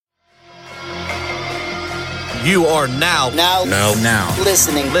You are now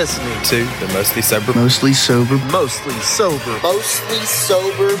listening to the Mostly Sober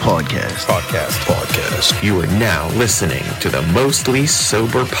podcast. You are now listening to the Mostly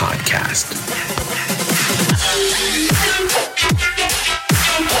Sober podcast.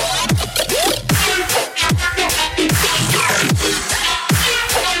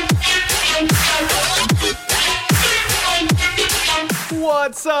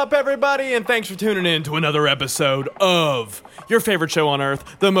 What's up, everybody, and thanks for tuning in to another episode of your favorite show on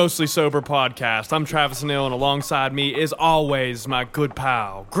earth, the Mostly Sober podcast. I'm Travis Neal, and alongside me is always my good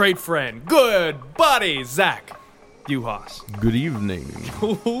pal, great friend, good buddy, Zach Uhas. Good evening.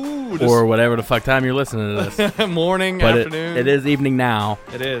 Ooh, Or whatever the fuck time you're listening to this. morning, But afternoon. it is evening now.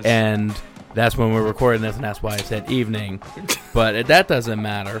 It is. And that's when we're recording this, and that's why I said evening. But that doesn't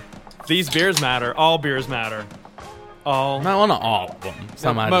matter. These beers matter. All beers matter. All. Not all of them.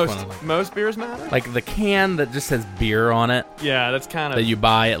 Some I just wanna, Most beers matter? like the can that just says beer on it Yeah, that's kind of... that you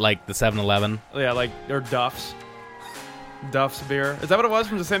buy at like the 7-Eleven. Yeah, like, or Duff's. Duff's beer. Is that what it was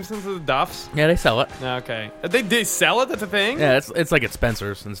from The Simpsons? The Duff's? Yeah, they sell it. Okay. They sell it? That's a thing? Yeah, it's like at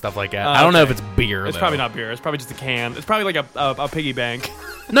Spencer's and stuff like that. Oh, I don't know if okay. it's beer. It's though. probably not beer. It's probably just a can. It's probably like a piggy bank.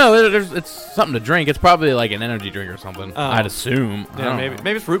 No, it's something to drink. It's probably like an energy drink or something. Oh. I'd assume. I Yeah, don't maybe know.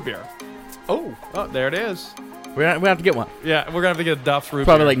 maybe it's root beer. Oh, there it is. We have to get one. Yeah, we're gonna have to get a Duff's root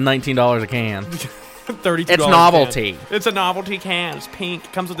Probably beer. like $19 a can. $32. It's novelty. Can. It's a novelty can. It's pink.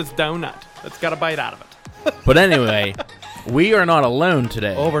 It comes with this donut. It's got a bite out of it. But anyway, we are not alone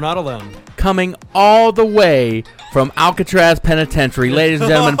today. Oh, we're not alone. Coming all the way from Alcatraz Penitentiary. Ladies and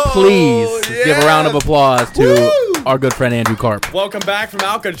gentlemen, please give a round of applause to our good friend Andrew Karp. Welcome back from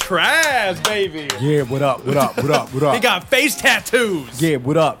Alcatraz, baby. Yeah, what up? He got face tattoos. Yeah,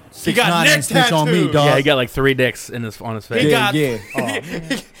 what up? He got 6'9" neck and snitch on me, tattoos. dog. Yeah, he got like 3 dicks on his face. He Yeah, got yeah. Oh, man.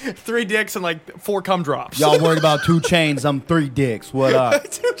 3 dicks and like 4 cum drops. Y'all worried about 2 chains? I'm 3 dicks. What up?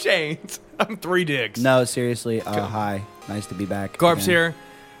 2 chains. I'm 3 dicks. No, seriously. Hi. Nice to be back. Garp's again.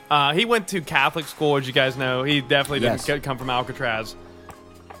 here. He went to Catholic school, as you guys know. He definitely didn't Yes. come from Alcatraz.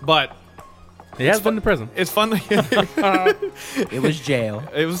 But He has been to prison. it's fun. It was jail.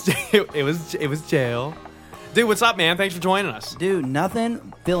 It was jail. Dude, what's up, man? Thanks for joining us. Dude,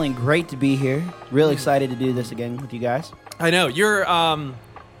 nothing. Feeling great to be here. Real excited to do this again with you guys. I know you're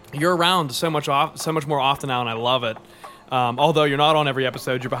around so much more often now, and I love it. Although you're not on every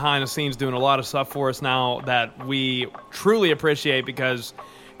episode, you're behind the scenes doing a lot of stuff for us now that we truly appreciate because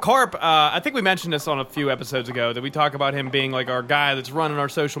Karp, I think we mentioned this on a few episodes ago, that we talk about him being like our guy that's running our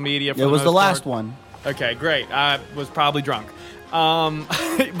social media. For It was the most last part. one. Okay, great. I was probably drunk.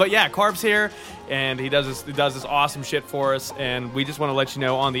 But yeah, Karp's here, and he does this awesome shit for us, and we just want to let you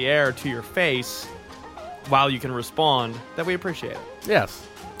know on the air to your face, while you can respond, that we appreciate it. Yes.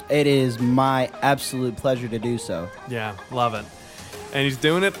 It is my absolute pleasure to do so. Yeah, love it. And he's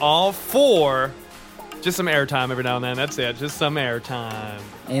doing it all for just some airtime every now and then. That's it, just some airtime.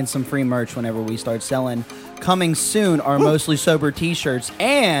 And some free merch whenever we start selling. Coming soon are Mostly Sober t-shirts.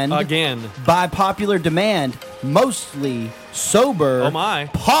 And Again. by popular demand, Mostly Sober Oh my.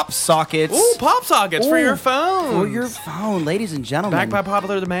 pop sockets. Ooh, pop sockets for Ooh, your phone. For your phone, ladies and gentlemen. Back by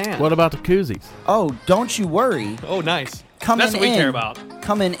popular demand. What about the koozies? Oh, don't you worry. Oh, nice. Coming That's what we in, care about.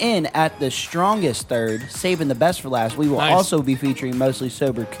 Coming in at the strongest third, saving the best for last, we will Nice. also be featuring Mostly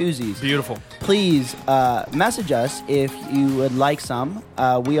Sober koozies. Beautiful. Please message us if you would like some.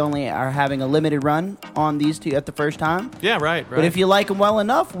 We only are having a limited run on these two at the first time. Yeah, right. But if you like them well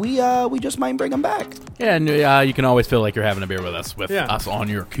enough, we just might bring them back. Yeah, and you can always feel like you're having a beer with us us on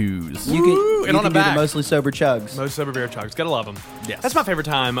your coos. You Woo! can, And you on can the do back. the Mostly Sober chugs. Most sober beer chugs. Gotta love them. Yes. That's my favorite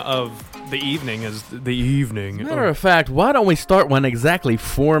time of the evening is the evening. Matter of fact, why don't we start one exactly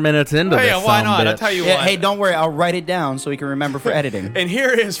 4 minutes into Hey, this? why not? sumbitch? I'll tell you Yeah, what. hey, don't worry. I'll write it down so we can remember for editing. And here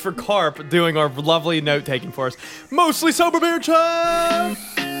is for Karp doing our lovely note taking for us. Mostly sober beer chug.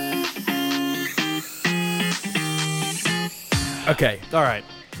 Okay, All right.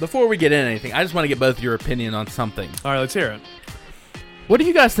 before we get into anything, I just want to get both your opinion on something. All right, let's hear it. What do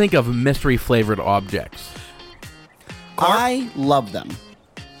you guys think of mystery flavored objects? I love them.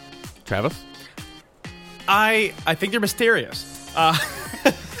 Travis? I think they're mysterious.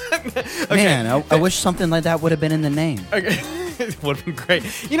 Man, I wish something like that would have been in the name. Okay. It would have been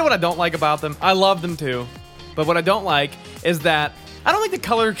great. You know what I don't like about them? I love them too. But what I don't like is that I don't like the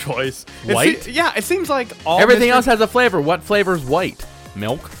color choice. White? It seems like all Everything mystery- else has a flavor. What flavor's white?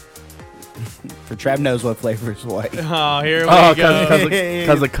 Milk? For Trav knows what flavor is white. Oh, here we Oh, go.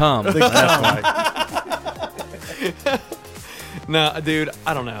 because of cum. That's why. No, dude,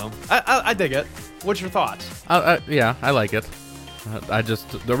 I don't know. I dig it. What's your thoughts? Yeah, I like it.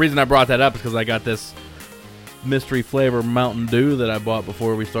 The reason I brought that up is because I got this mystery flavor Mountain Dew that I bought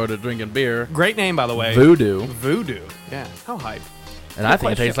before we started drinking beer. Great name, by the way. Voodoo. Voodoo. Yeah. How hype. And I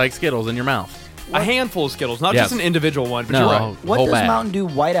think it tastes like Skittles in your mouth. A handful of Skittles, not Yes. just an individual one, but No, you're right. What whole does bag. Mountain Dew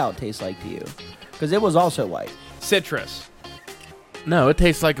Whiteout taste like to you? Because it was also white. Citrus. No, it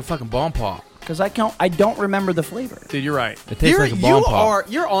tastes like a fucking bomb pop. Because I don't remember the flavor. Dude, you're right. It tastes like a bomb pop.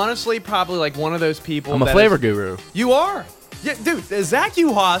 You're honestly probably like one of those people. I'm a that flavor is- guru. You are. Yeah, dude, Zach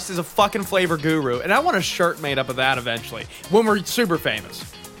Uhas is a fucking flavor guru, and I want a shirt made up of that eventually when we're super famous,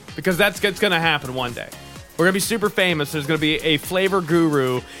 because it's going to happen one day. We're going to be super famous. There's going to be a flavor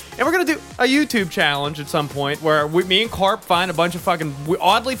guru, and we're going to do a YouTube challenge at some point where me and Carp find a bunch of fucking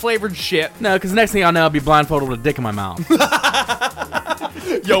oddly flavored shit. No, because the next thing I know, I'll be blindfolded with a dick in my mouth.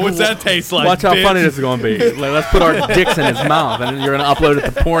 Yo, what's that taste like? Watch how bitch? funny this is going to be. Like, let's put our dicks in his mouth, and then you're going to upload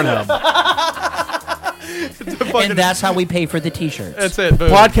it to Pornhub. And that's how we pay for the T-shirts. That's it. Boom.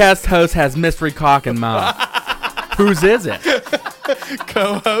 Podcast host has mystery cock in mouth. Whose is it?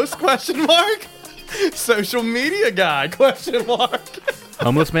 Co-host? Question mark. Social media guy? Question mark.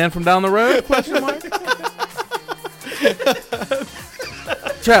 Homeless man from down the road? Question mark.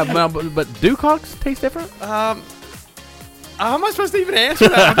 Trav, but do cocks taste different? How am I supposed to even answer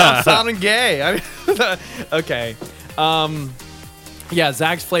that without sounding gay? I mean, okay. Yeah,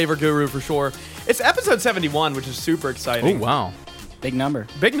 Zach's flavor guru for sure. It's episode 71, which is super Oh, exciting. wow. Big number.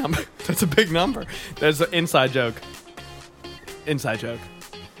 Big number. That's a big number. There's an inside joke. Inside joke.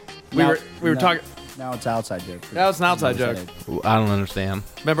 We were talking. Now it's outside joke. That was an outside joke. I don't understand.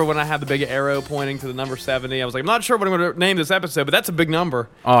 Remember when I had the big arrow pointing to the number 70? I was like, I'm not sure what I'm going to name this episode, but that's a big number.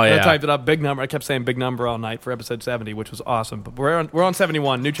 Oh, And yeah. I typed it up, big number. I kept saying big number all night for episode 70, which was awesome. But we're on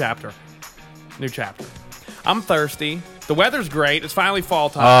 71, new chapter. New chapter. I'm thirsty. The weather's great. It's finally fall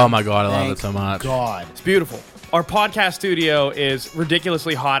time. Oh, my God. I love Thank it so much. God. It's beautiful. Our podcast studio is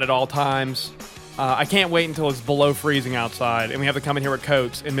ridiculously hot at all times. I can't wait until it's below freezing outside, and we have to come in here with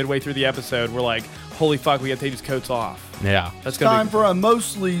coats. And midway through the episode, we're like, "Holy fuck, we got to take these coats off." Yeah. That's Time gonna for a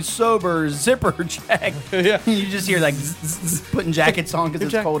mostly sober zipper check. Yeah. You just hear like zzz, zzz, zzz, putting jackets on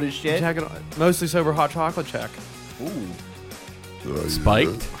because it's cold as shit. Jacket, mostly sober hot chocolate check.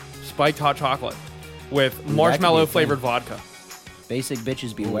 Spiked? Spiked hot chocolate with marshmallow flavored vodka. Basic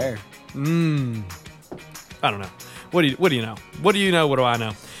bitches beware. I don't know. What do you know? What do you know? What do I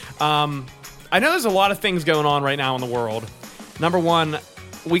know? I know there's a lot of things going on right now in the world. Number one,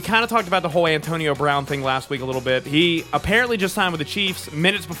 we kind of talked about the whole Antonio Brown thing last week a little bit. He apparently just signed with the Chiefs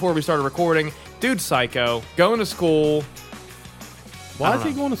minutes before we started recording. Dude's psycho. Going to school. Why I is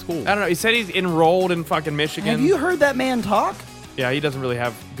don't he know. going to school? I don't know. He said he's enrolled in fucking Michigan. Have you heard that man talk? Yeah, he doesn't really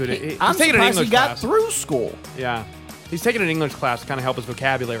have good. He's I'm taking an surprised English he got class. through school. Yeah, he's taking an English class to kind of help his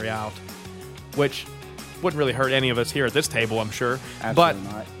vocabulary out, which wouldn't really hurt any of us here at this table, I'm sure. Absolutely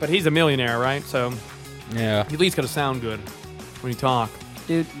not. But he's a millionaire, right? So Yeah. you at least got to sound good when you talk.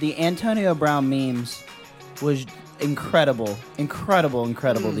 Dude, the Antonio Brown memes was incredible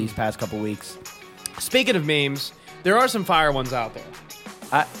these past couple weeks. Speaking of memes, there are some fire ones out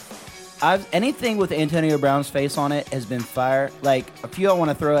there. Anything with Antonio Brown's face on it has been fire. Like, a few I want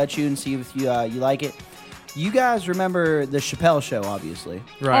to throw at you and see if you like it. You guys remember the Chappelle Show, obviously.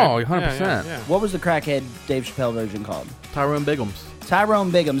 Right? Oh, 100%. Yeah. What was the crackhead Dave Chappelle version called? Tyrone Biggums.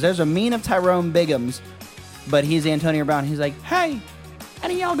 Tyrone Biggums. There's a meme of Tyrone Biggums, but he's Antonio Brown. He's like, hey,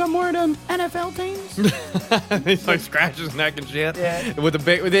 any of y'all got more of them NFL teams? He's like scratches his neck and shit. Yeah. With a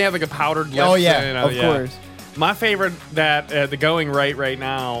big, they have like a powdered lip. Oh, yeah, you know, of course. My favorite that the going right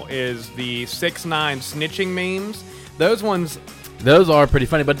now is the 6ix9ine snitching memes. Those ones, Those are pretty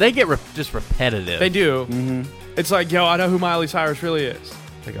funny, but they get just repetitive. they do. Mm-hmm. It's like, yo, I know who Miley Cyrus really is.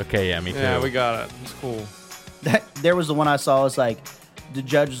 Like, okay, yeah, me too. Yeah, we got it. It's cool. There was the one I saw. It's like, the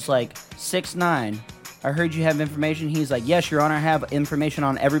judge was like, 6ix9ine, I heard you have information. He's like, yes, Your Honor, I have information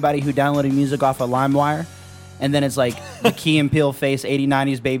on everybody who downloaded music off of LimeWire. And then it's like the Key and Peele face, 80s,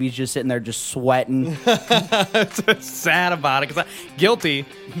 90s babies just sitting there just sweating. It's sad about it because guilty.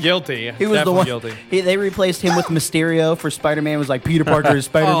 He was Definitely the one. guilty. They replaced him with Mysterio for Spider-Man. It was like Peter Parker is Oh,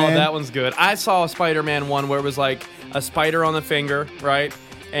 Spider-Man. that one's good. I saw a Spider-Man one where it was like a spider on the finger, right?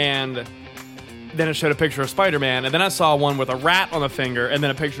 And then it showed a picture of Spider-Man, and then I saw one with a rat on the finger, and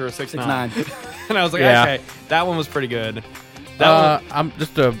then a picture of 6ix9ine. 6ix9ine. And I was like, Yeah. okay, that one was pretty good. That one, I'm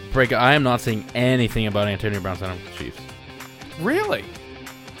just to break it. I am not seeing anything about Antonio Brown signing with the Chiefs. really?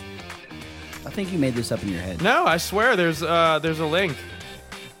 I think you made this up in your head. No, I swear there's a link.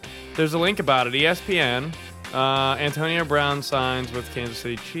 There's a link about it. ESPN. Antonio Brown signs with Kansas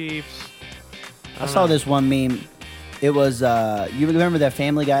City Chiefs. I saw this one meme. It was, you remember that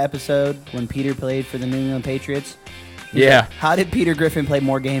Family Guy episode when Peter played for the New England Patriots? Yeah. How did Peter Griffin play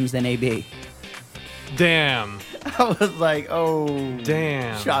more games than AB? Damn. I was like, oh,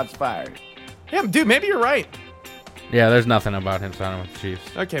 Damn. shots fired. Yeah, dude, maybe you're right. Yeah, there's nothing about him signing with the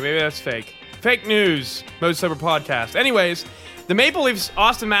Chiefs. Okay, maybe that's fake. Fake news. Most Sober Podcast. Anyways, the Maple Leafs'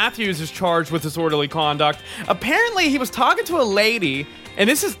 Austin Matthews is charged with disorderly conduct. Apparently, he was talking to a lady, and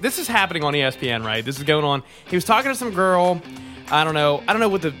this is happening on ESPN, right? This is going on. He was talking to some girl. I don't know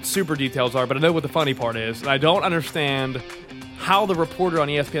what the super details are, but I know what the funny part is, and I don't understand how the reporter on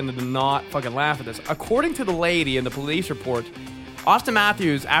ESPN did not fucking laugh at this. According to the lady in the police report, Austin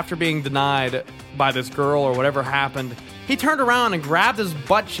Matthews, after being denied by this girl or whatever happened, he turned around and grabbed his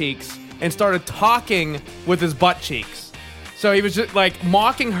butt cheeks and started talking with his butt cheeks. So he was just like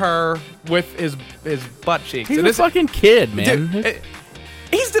mocking her with his butt cheeks. He's And a fucking kid, man. Dude,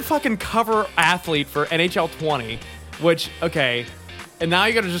 he's the fucking cover athlete for NHL 20, which, okay, and now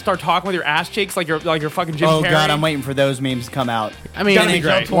you gotta just start talking with your ass cheeks like you're fucking Jim Oh Carrey. God, I'm waiting for those memes to come out. I mean, Gotta be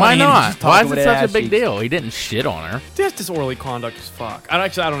great. why And he's not? just Why talking is with it his such a ass big cheeks. deal? He didn't shit on her. That's disorderly conduct as fuck. I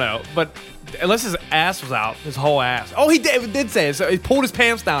don't know, but unless his ass was out, his whole ass. Oh, he did say it. So he pulled his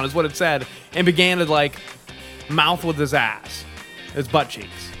pants down, is what it said, and began to like mouth with his ass, his butt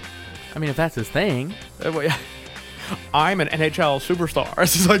cheeks. I mean, if that's his thing. I'm an NHL superstar.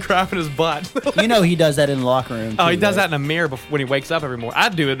 It's just like grabbing his butt. You know he does that in the locker room. Oh, too, he does right? that in a mirror when he wakes up every morning.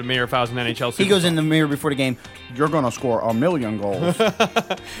 I'd do it in the mirror if I was an NHL superstar. He goes in the mirror before the game. You're gonna score 1,000,000 goals.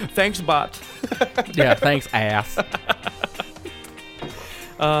 Thanks, butt. Yeah, thanks, ass.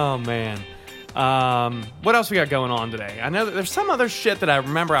 Oh, man. What else we got going on today? I know that there's some other shit that I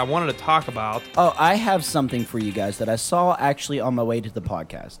remember I wanted to talk about. Oh, I have something for you guys that I saw actually on my way to the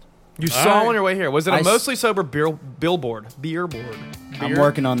podcast. You saw on your way here. Was it a I s- mostly sober billboard? Beer board. I'm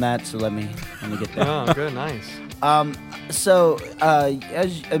working on that, so let me get there. Oh, good, nice. So,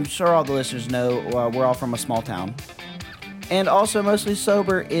 as I'm sure all the listeners know, we're all from a small town. And also, Mostly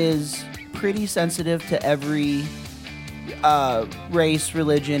Sober is pretty sensitive to every race,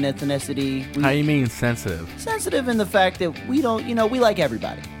 religion, ethnicity. How you mean sensitive? Sensitive in the fact that we don't, we like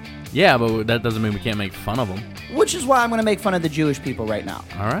everybody. Yeah, but that doesn't mean we can't make fun of them. Which is why I'm going to make fun of the Jewish people right now.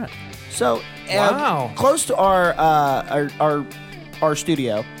 All right. So, Wow. close to our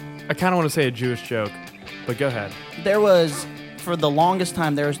studio, I kind of want to say a Jewish joke, but go ahead. there was, for the longest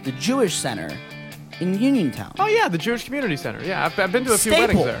time, there was the Jewish Center in Uniontown. Oh, yeah, the Jewish Community Center. Yeah, I've been to a few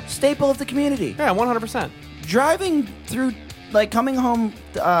weddings there. Staple of the community. Yeah, 100%. Driving through, like coming home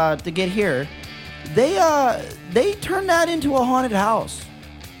to get here, they turned that into a haunted house.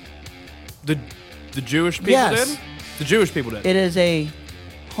 The Jewish people Yes. did? The Jewish people did. It is a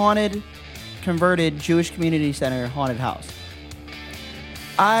haunted, converted Jewish community center haunted house.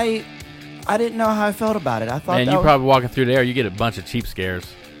 I didn't know how I felt about it. I thought And that you was- probably walking through there, you get a bunch of cheap scares.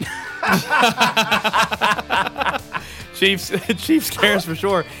 Chief scares for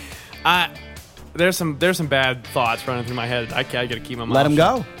sure. There's some bad thoughts running through my head. I got to keep my mouth Let 'em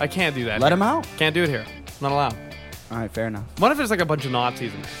shut. go. I can't do that. Let here. 'em out. Can't do it here. Not allowed. All right, fair enough. What if there's like a bunch of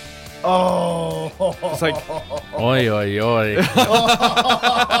Nazis in there? Oh, It's like, Oi, oi, oi.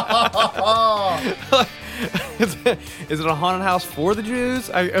 is it a haunted house for the Jews?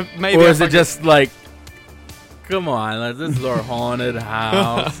 Maybe. Or I is it fucking- just like, come on, like, this is our haunted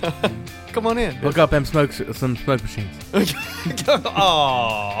house. Come on in. Hook up some smoke machines.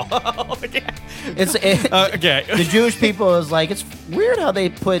 Oh. Okay. The Jewish people is like, it's weird how they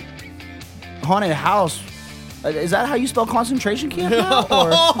put haunted house. Is that how you spell concentration camp now? Or?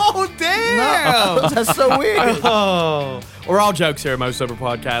 Oh, damn. No, that's so weird. Oh, we're all jokes here at Most Sober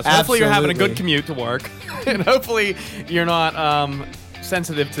Podcast. Hopefully you're having a good Absolutely. commute to work, and hopefully you're not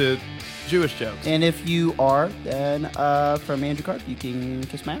sensitive to Jewish jokes. And if you are, then from Andrew Carp, you can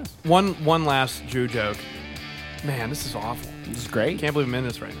kiss my ass. One last Jew joke. Man, this is awful. This is great. Can't believe I'm in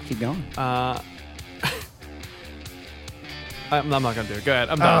this right now. Keep going. I'm not gonna do it. Go ahead.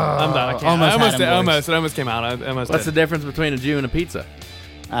 I'm done. I can't. almost had him It almost came out. I almost What's the did. difference between a Jew and a pizza?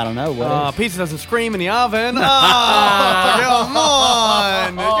 I don't know. What is? Pizza doesn't scream in the oven. Oh, come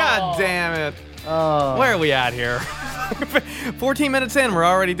on. God damn it. Where are we at here? 14 minutes in, we're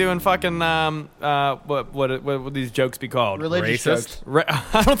already doing fucking what would these jokes be called? Religious Racist?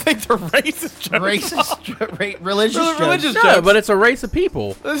 jokes. I don't think they're racist jokes. Religious jokes. Religious No, jokes. but it's a race of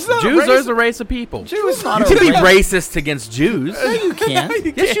people. It's not Jews racist. are a race of people. Jews not You a can be race. racist against Jews. No, you can't.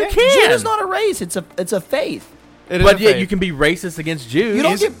 Yes, you Jew can. is not a race. It's a faith. It is But a yet faith. you can be racist against Jews. You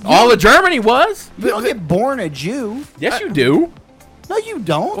don't get- All of Germany was. You don't get born a Jew. Yes, you do. No, you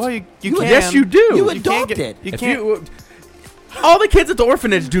don't. Well, you can. Yes, you do. You can't adopt get- it. You If can't. you- all the kids at the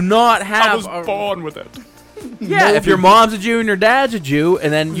orphanage do not have. with it. Yeah, if your mom's a Jew and your dad's a Jew,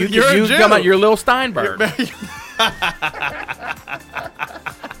 and then You're a Jew. come out, you're a little Steinberg.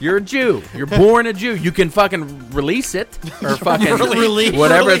 You're a Jew. You're born a Jew. You can fucking release it or fucking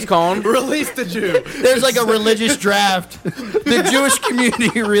whatever it's called. Release the Jew. There's like a religious draft. The Jewish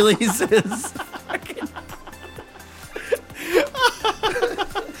community releases.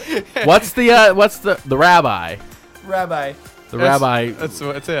 What's the rabbi? Rabbi. The rabbi That's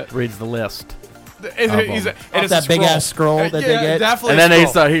it. reads the list. It's Off that big ass scroll that they get. Definitely. And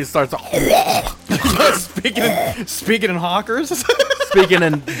then he starts speaking in hawkers, speaking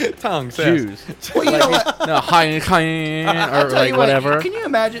in tongues. Jews. Well, you know what? No, or Tell like you what, whatever. Can you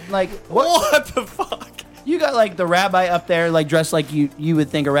imagine, like, What the fuck? you got like the rabbi up there, like dressed like you would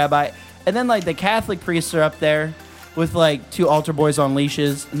think a rabbi, and then like the Catholic priests are up there with like 2 altar boys on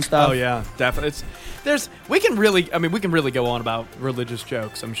leashes and stuff. Oh yeah, definitely. We can really go on about religious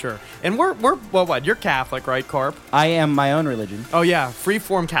jokes, I'm sure. And we're what? You're Catholic, right, Carp? I am my own religion. Oh yeah,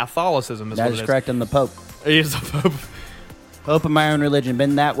 freeform Catholicism is That what is it is. correct. I'm the Pope. He is the Pope. Pope of my own religion.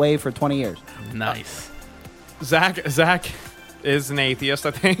 Been that way for 20 years. Nice. Zach is an atheist,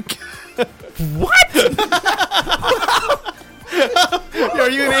 I think. What? Are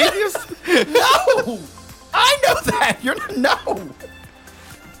you an atheist? No! I know that! You're not... No!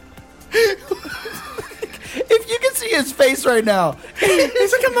 If you can see his face right now.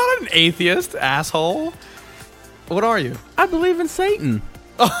 He's like, I'm not an atheist, asshole. What are you? I believe in Satan.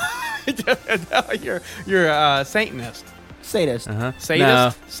 You're a Satanist. Sadist. Uh-huh.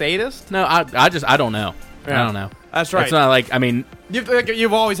 Sadist? Sadist? No, I don't know. Yeah. I don't know. That's right. It's not like, I mean,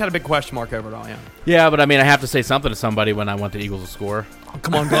 You've always had a big question mark over it all, yeah. yeah, but I mean, I have to say something to somebody when I want the Eagles to score. Oh,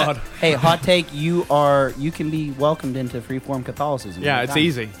 come on, God. Hey, hot take, you can be welcomed into freeform Catholicism. Yeah, it's anytime.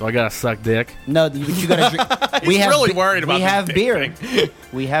 easy. So I gotta suck dick. No, but you gotta drink. He's really worried about We this have dick beer. thing.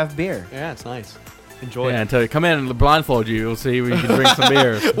 We have beer. Yeah, it's nice. Enjoy Yeah, it. until you come in and blindfold you, you'll see we can drink some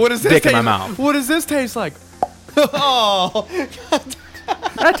beer. What does this Dick in taste my mouth. What does this taste like? Oh,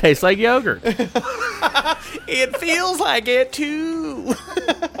 That tastes like yogurt. it feels like it too.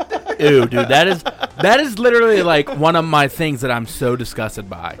 Ew, dude, that is literally like one of my things that I'm so disgusted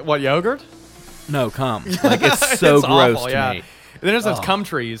by. What, yogurt? No, cum. Like it's so It's gross awful, to yeah. me. And then there's those cum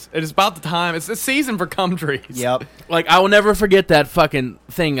trees. It is about the time. It's the season for cum trees. Yep. Like I will never forget that fucking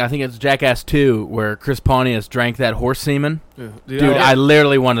thing. I think it's Jackass 2 where Chris Pontius drank that horse semen. Dude, I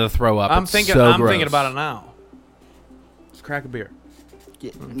literally wanted to throw up. I'm It's thinking. so I'm gross. thinking about it now. Let's crack a beer.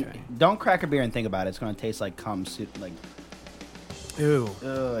 Don't crack a beer and think about it. It's gonna taste like cum soup. Like, Ew.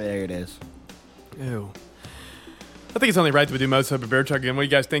 oh, there it is. Ew. I think it's only right that we do most sober beer chug again. What do you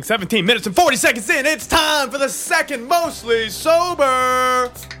guys think? 17 minutes and 40 seconds in. It's time for the second mostly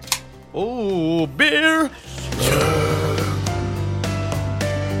sober. Oh, beer.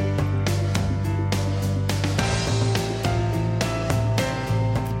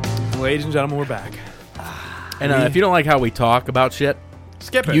 Ladies and gentlemen, we're back. And if you don't like how we talk about shit,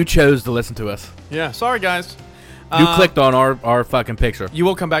 Skip it. you chose to listen to us. Yeah, sorry guys. You clicked on our fucking picture. You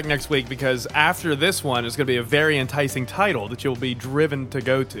will come back next week because after this one is going to be a very enticing title that you'll be driven to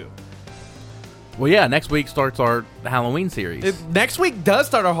go to. Well, yeah, next week starts our Halloween series. Next week does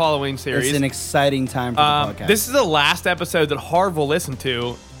start our Halloween series. It's an exciting time for the podcast. This is the last episode that Harv will listen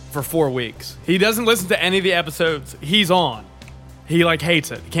to for 4 weeks. He doesn't listen to any of the episodes he's on. He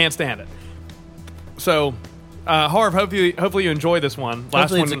hates it. He can't stand it. So, Harv, hopefully you enjoy this one.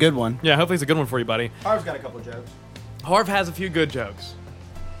 Hopefully it's a good one. Yeah, hopefully it's a good one for you, buddy. Harv's got a couple of jokes. Harv has a few good jokes.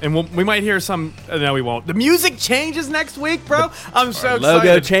 And we might hear some. No, we won't. The music changes next week, bro. I'm so excited.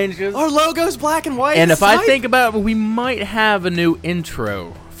 Logo changes. Our logo's black and white. And if I Sight. think about it, we might have a new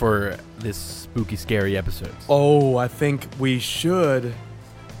intro for this spooky, scary episode. Oh, I think we should.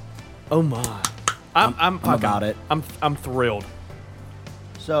 Oh my. I'm fucking, about it. I'm thrilled.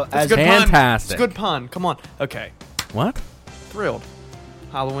 So It's as a good Fantastic. pun. It's a good pun. Come on. Okay. What? Thrilled.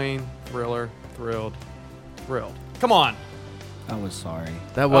 Halloween, thriller, thrilled. Come on. I was sorry.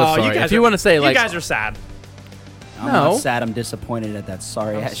 That was sorry. guys If you are- want to say like, you guys are sad. I'm No. not sad. I'm disappointed at that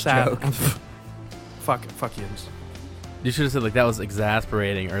sorry I'm ass sad. joke. Fuck you. you should have said like that was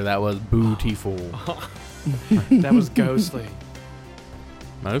exasperating or that was bootiful. That was ghostly.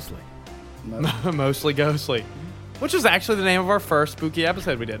 Mostly. Mostly ghostly. Which is actually the name of our first spooky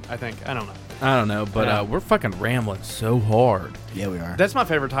episode we did, I think. I don't know. I don't know, but Yeah. we're fucking rambling so hard. Yeah, we are. That's my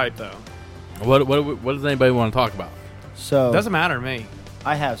favorite type, though. What does anybody want to talk about? So Doesn't matter to me.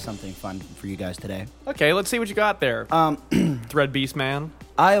 I have something fun for you guys today. Okay, let's see what you got there. Thread Beast Man.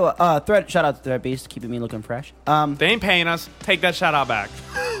 Iowa shout out to Thread Beast, keeping me looking fresh. They ain't paying us. Take that shout out back.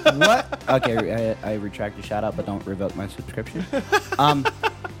 What? Okay, I retract the shout out, but don't revoke my subscription.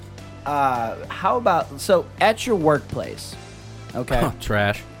 How about at your workplace? Okay,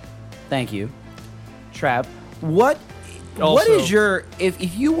 Trash. thank you, Trav. What What Also- is your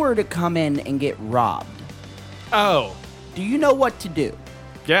if you were to come in and get robbed? Oh, Do you know what to do?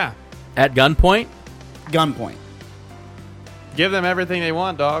 yeah. At gunpoint? Gunpoint, Give them everything they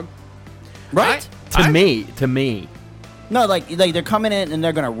want, dog. right? To me. No, like they're coming in and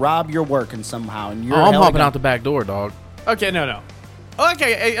they're gonna rob your work and somehow, and you're I'm held hopping gun- out the back door, dog. Okay, no.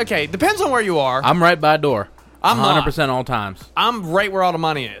 Okay. Depends on where you are. I'm right by the door. I'm not. 100% all times. I'm right where all the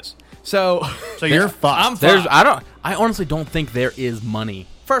money is. So, So you're fucked. I'm There's fucked. I honestly don't think there is money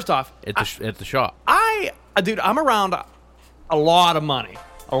First off, at the shop. dude, I'm around a lot of money.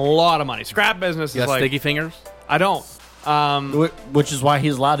 A lot of money. Scrap business You is got like sticky fingers? I don't. Which is why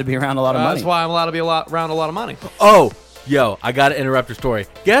he's allowed to be around a lot of money. That's why I'm allowed to be around a lot of money. Oh, yo, I gotta interrupt your story.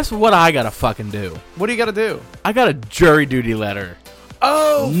 Guess what I gotta fucking do? What do you got to do? I got a jury duty letter.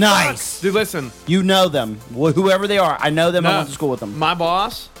 Oh, Nice. fuck. Dude, listen. You know them, whoever they are. I know them. I No, went to school with them. My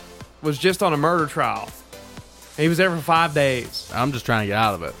boss was just on a murder trial. He was there for 5 days. I'm just trying to get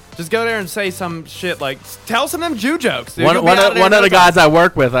out of it. Just go there and say some shit like, tell some of them Jew jokes. Dude. One You'll be of out there in the no guys time. I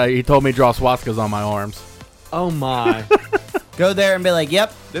work with, he told me to draw swastikas on my arms. Oh my. Go there and be like,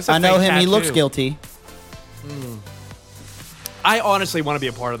 "Yep, This is a I know fake him. He looks tattoo. guilty." I honestly want to be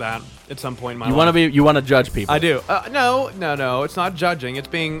a part of that at some point in my You life. want to judge people. I do. No. It's not judging. It's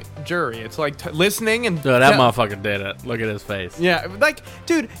being jury. It's like listening and. Dude, that motherfucker did it. Look at his face. Yeah, like,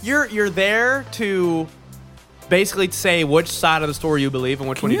 dude, you're there to basically say which side of the story you believe and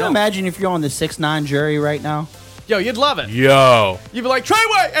which Can one you you don't. imagine if you're on the 6ix9ine jury right now? Yo, you'd love it. Yo. You'd be like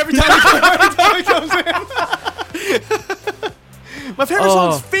Treyway every time he comes in. My favorite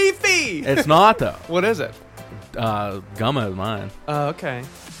Oh. song's Fifi. It's not, though. What is it? Gumma is mine. Oh, okay.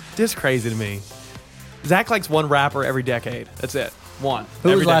 This is crazy to me. Zach likes one rapper every decade. That's it. One. Who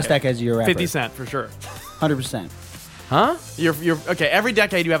Every was last decade. decade's your rapper? 50 Cent for sure. 100%. Huh? You're okay. Every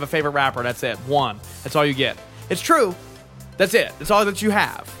decade you have a favorite rapper. That's it. One. That's all you get. It's true. That's it. That's all that you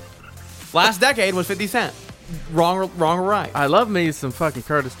have. Last decade was 50 Cent. Wrong or right? I love me some fucking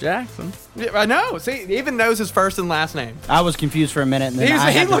Curtis Jackson. Yeah, I know. See, he even knows his first and last name. I was confused for a minute, and then I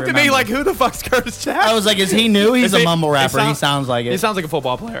He had to looked at me remember. like, "Who the fuck's Curtis Jackson?" I was like, "Is he new? He's Is a he- mumble it rapper. He sound- sounds like it." He sounds like a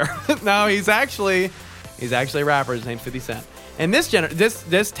football player. No, he's actually a rapper. His name's 50 Cent. And this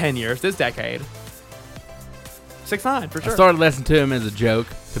 10 years, this decade, 6ix9ine for sure. I started listening to him as a joke,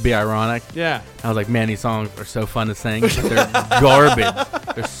 to be ironic. Yeah. I was like, man, these songs are so fun to sing, but they're garbage.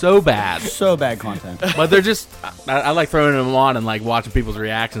 They're so bad. So bad content. But they're just, I like throwing them on and like watching people's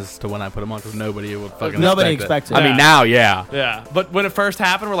reactions to when I put them on because nobody would fucking Nobody expect expects it. I mean, Yeah. now, yeah. Yeah. But when it first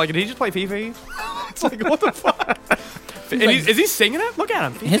happened, we're like, did he just play Fifi? It's like, what the fuck? And like- is he singing it? Look at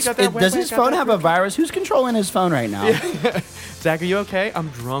him. Fifi got that Does wet, his got phone that have a virus? Who's controlling his phone right now? Zach, are you okay? I'm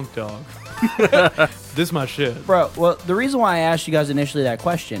drunk, dog. This is my shit. Bro, well, the reason why I asked you guys initially that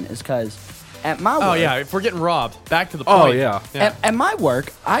question is because at my work, Oh, yeah. If we're getting robbed, back to the Oh, point. yeah. At my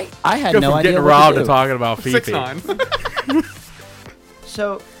work, I had Go no from idea getting what robbed to to do. talking about Fifi. 6ix9ine.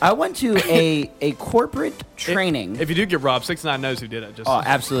 So I went to a corporate training. If you do get robbed, 6ix9ine knows who did it. Just Oh,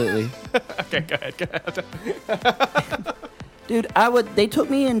 absolutely. okay, go ahead. Dude, they took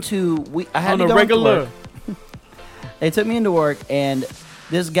me into I had On to a go into regular. work. They took me into work, and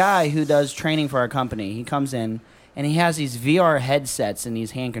this guy who does training for our company, he comes in and he has these VR headsets and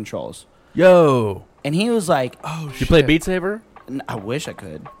these hand controls. Yo. And he was like, Oh, You play Beat Saber? I wish I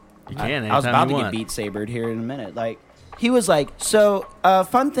could. You can. I was anytime about you to want. get Beat Sabered here in a minute. Like, he was like, so,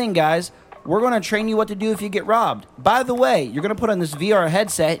 fun thing, guys. We're going to train you what to do if you get robbed. By the way, you're going to put on this VR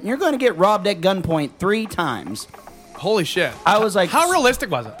headset, and you're going to get robbed at gunpoint 3 times. Holy shit. I was like, How realistic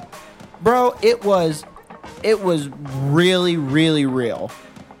was it? bro, it was really, really real.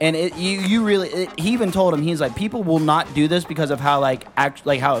 And he even told him, he's like, people will not do this because of how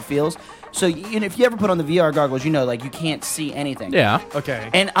how it feels. So if you ever put on the VR goggles, you know, like, you can't see anything. Yeah. Okay.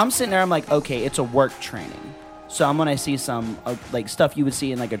 And I'm sitting there, I'm like, okay, it's a work training. So I'm gonna see some like stuff you would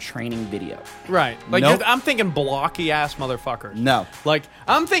see in like a training video. Right. Like, Nope. I'm thinking blocky ass motherfuckers. No. Like,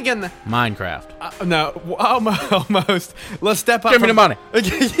 I'm thinking, Minecraft. no, almost. Let's step up. Give me the money.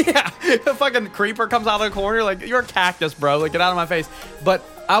 Yeah. A fucking creeper comes out of the corner. Like, you're a cactus, bro. Like, get out of my face. But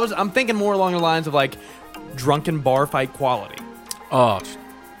I'm thinking more along the lines of like drunken bar fight quality. Oh,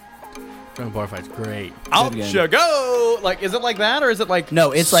 Drunken Bar Fight's great. Out game. you go. Like, is it like that, or is it like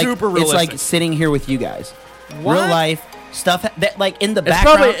No, it's super like realistic? it's like sitting here with you guys. What? Real life stuff that like in the It's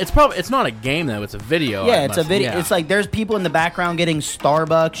background. probably it's not a game though. It's a video. yeah, I it's a must- video. yeah. It's like there's people in the background getting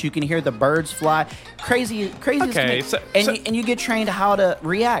Starbucks. You can hear the birds fly. Crazy. Okay, and you get trained how to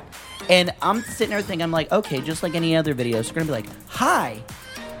react. And I'm sitting there thinking, I'm like, okay, just like any other video, it's gonna be like, hi,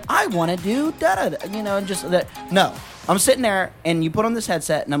 I want to do da da, and just that. No, I'm sitting there, and you put on this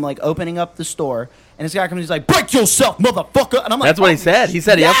headset, and I'm like opening up the store, And this guy comes, he's like, break yourself, motherfucker. And I'm like, That's what he said. He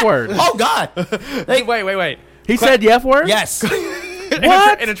said the F word. Oh, God. Like, Wait. He said the F word? yes.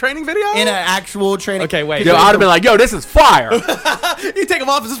 What? In a training video? In an actual training. Okay, wait. Yo, I'd have been like, yo, this is fire. You take them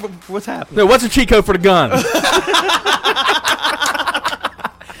off. Is this what's happening? No, what's a cheat code for the gun?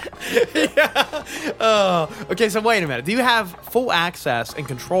 Okay, so wait a minute. Do you have full access and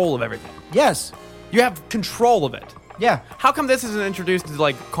control of everything? Yes. You have control of it. Yeah. How come this isn't introduced into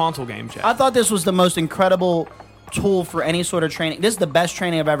like console games yet? I thought this was the most incredible tool for any sort of training. This is the best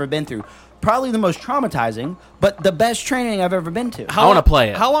training I've ever been through. Probably the most traumatizing, but the best training I've ever been to. I wanna play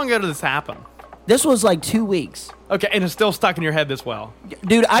it. How long ago did this happen? This was like 2 weeks. Okay, and it's still stuck in your head this well.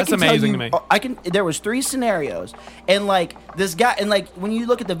 Dude, I That's can tell amazing you, to me. there was 3 scenarios, and like this guy, and like when you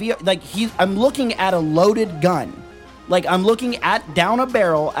look at the video, like I'm looking at a loaded gun, like I'm looking at down a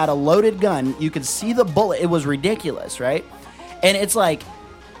barrel at a loaded gun. You could see the bullet. It was ridiculous, right? And it's like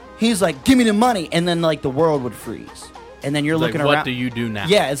he's like, "Give me the money," and then like the world would freeze, and then you're Like, looking what around. do you do now?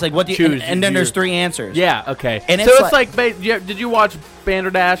 Yeah, it's like what do you? Choose And then your- there's 3 answers. Yeah, okay. And so it's it's like, did you watch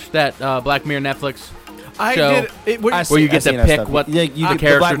Bandersnatch, that Black Mirror Netflix I show? did. It, I Where you I get to seen that pick stuff. what Yeah, the Black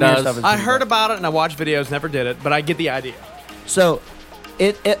character Mirror does. stuff is I pretty heard good. about it and I watched videos, never did it, but I get the idea. So,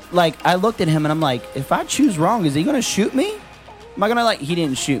 it like I looked at him and I'm like, if I choose wrong, is he gonna shoot me? Am I gonna like? He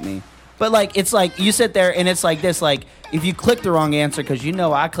didn't shoot me, but like it's like you sit there and it's like this, like if you click the wrong answer, because you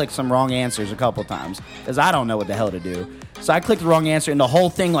know I clicked some wrong answers a couple times because I don't know what the hell to do. So I clicked the wrong answer and the whole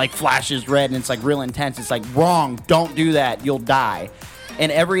thing like flashes red and it's like real intense. It's like wrong, don't do that, you'll die.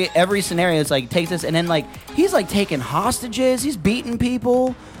 And every scenario is like takes this and then like he's like taking hostages, he's beating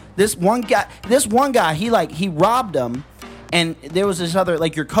people. This one guy, he robbed him. And there was this other,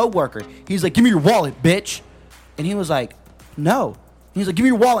 like, your coworker. He's like, give me your wallet, bitch. And he was like, no. He's like, give me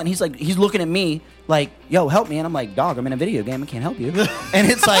your wallet. And he's like, he's looking at me like, yo, help me. And I'm like, dog, I'm in a video game. I can't help you. And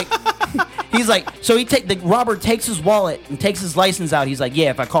it's like, he's like, so the robber takes his wallet and takes his license out. He's like, yeah,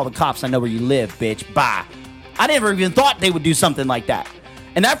 if I call the cops, I know where you live, bitch. Bye. I never even thought they would do something like that.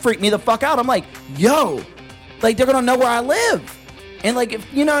 And that freaked me the fuck out. I'm like, yo, like, they're going to know where I live. And like,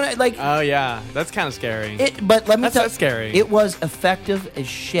 if you know, like, Oh yeah, that's kind of scary. but let me tell That's scary. It was effective as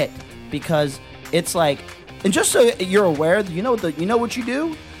shit because it's like, and just so you're aware, you know what you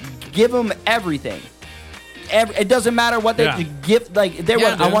do? Give them everything. It doesn't matter what they Yeah. give. Like I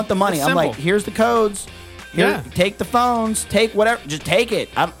dude. want the money. It's I'm like, simple. here's the codes. Here, Yeah. take the phones. Take whatever. Just take it.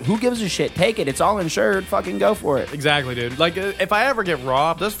 Who gives a shit? Take it. It's all insured. Fucking go for it. Exactly, dude. Like, if I ever get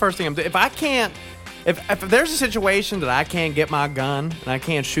robbed, that's the first thing I'm doing. If I can't, if there's a situation that I can't get my gun and I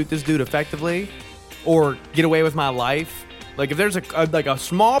can't shoot this dude effectively, or get away with my life, like if there's a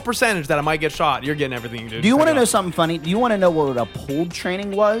small percentage that I might get shot, you're getting everything, dude. Do you want to Take it know off. something funny? Do you want to know what a pulled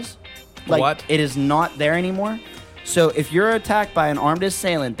training was? Like, What? It is not there anymore. So if you're attacked by an armed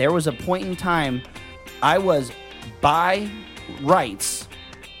assailant, there was a point in time I was by rights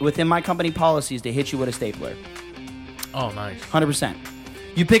within my company policies to hit you with a stapler. Oh, nice. 100%.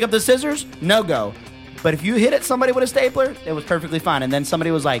 You pick up the scissors, no go. But if you hit at somebody with a stapler, it was perfectly fine. And then somebody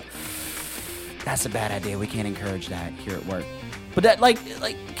was like, that's a bad idea. We can't encourage that here at work. But that, like,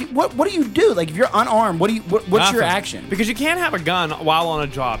 what do you do? Like, if you're unarmed, what's your Nothing. action? Because you can't have a gun while on a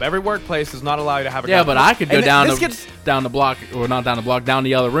job. Every workplace does not allow you to have a Yeah, gun. but I could go And down this the gets down the block, or not down the block, down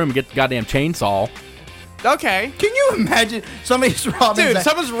the other room and get the goddamn chainsaw. okay. Can you imagine somebody's robbing? Dude, Zach-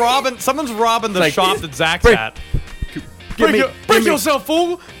 someone's robbing the like, shop that Zach's break- at. Give me- Break give me- yourself,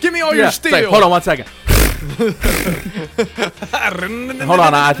 fool! Give me all Yeah, your it's steel. like, hold on 1 second. Hold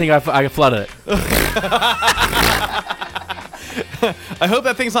on, I think I flooded it. I hope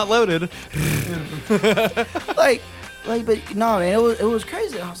that thing's not loaded. like, but no, man, it was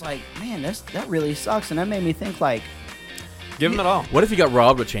crazy. I was like, man, that really sucks, and that made me think like, Give him it all. What if you got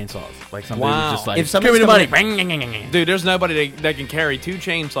robbed with chainsaws? Like somebody Wow. was just like, If give somebody's me the money. coming Dude, there's nobody that can carry 2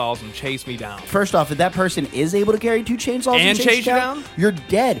 chainsaws and chase me down. first off, if that person is able to carry 2 chainsaws And chase chase you you down? you're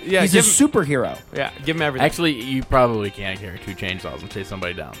dead. Yeah, He's a give him- superhero. Yeah, give him everything. Actually, you probably can't carry 2 chainsaws and chase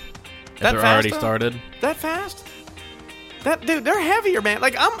somebody down. If That they're fast, already though? started. That fast? That dude, they're heavier, man.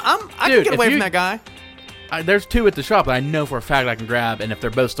 Like I Dude, can get if away you- from that guy. There's 2 at the shop that I know for a fact I can grab, and if they're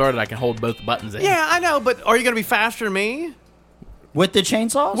both started, I can hold both buttons in. Yeah, I know, but are you gonna be faster than me With the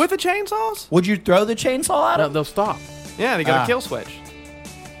chainsaws? with the chainsaws? Would you throw the chainsaw at No, him? they'll stop. Yeah, you got a Ah. kill switch.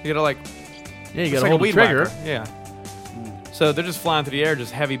 You gotta like Yeah, you it's gotta like a hold the weed trigger. whacker. Yeah. So they're just flying through the air,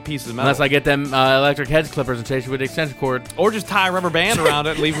 just heavy pieces of metal. Unless I get them electric hedge clippers and chase you with the extension cord. or just tie a rubber band around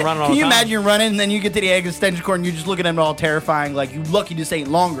it and leave them running all Can the you time. imagine you're running and then you get to the egg extension cord and you just look at them all terrifying, like you lucky this ain't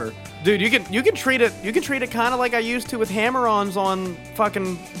longer. Dude, you can treat it kind of like I used to with hammer-ons on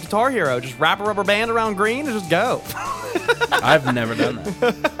fucking Guitar Hero. Just wrap a rubber band around green and just go. I've never done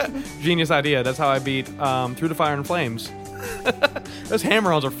that. Genius idea. That's how I beat Through the Fire and Flames. Those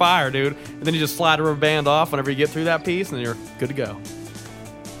hammer-ons are fire, dude. And then you just slide a rubber band off whenever you get through that piece, and then you're good to go.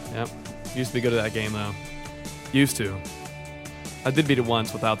 Yep. Used to be good at that game, though. Used to. I did beat it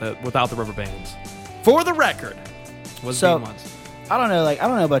once without the rubber bands. For the record, was So- beat once. I don't know. Like, I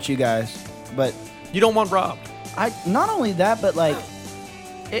don't know about you guys, but You don't want robbed. I not only that, but like,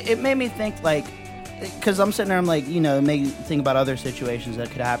 it made me think like, because I'm sitting there, I'm like, you know, it made me think about other situations that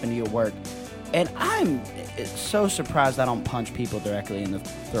could happen to you at work, and I'm so surprised I don't punch people directly in the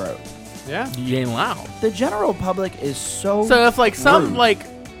throat. Yeah. You ain't loud. The general public is so. So if like some rude. like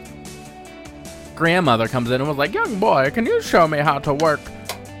grandmother comes in and was like, "Young boy, can you show me how to work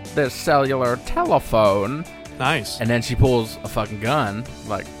this cellular telephone?" Nice. And then she pulls a fucking gun,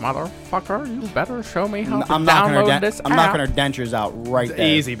 like, "Motherfucker, you better show me how to I'm knocking her. download this I'm app." knocking her dentures out right there.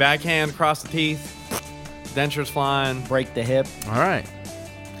 Easy. Backhand across the teeth. Dentures flying. Break the hip. All right.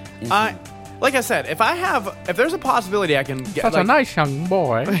 Like I said, if there's a possibility I can get Such a nice young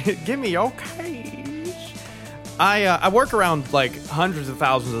boy. give me your cash. I work around like hundreds of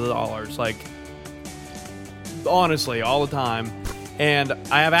thousands of dollars, like honestly, all the time, and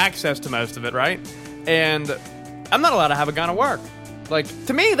I have access to most of it, right? And I'm not allowed to have a gun at work. Like,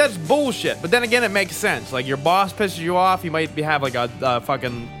 to me, that's bullshit. But then again, it makes sense. Like, your boss pisses you off, you might have like a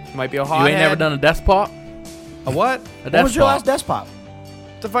fucking, you might be a hothead. You ain't never done a desk pop? A what? A When desk was your pop. last desk pop?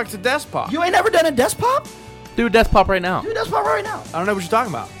 What the fuck's a desk pop? You ain't never done a desk pop? Do a desk pop right now. Do a desk pop right now. I don't know what you're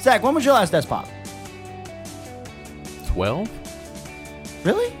talking about. Zach, when was your last desk pop? 12?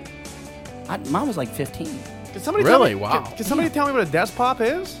 Really? Mine was like 15. Can somebody Really? tell me, Wow. Can somebody tell me what a desk pop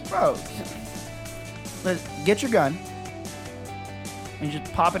is? Bro, get your gun and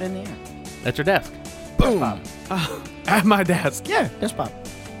just pop it in the air. That's your desk. Boom. At my desk. Yeah, desk pop.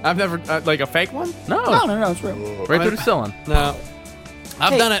 I've never like a fake one. No. No, it's real. Right through the ceiling. No,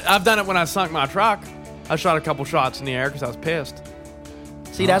 I've Hey. done it. I've done it when I sunk my truck. I shot a couple shots in the air because I was pissed.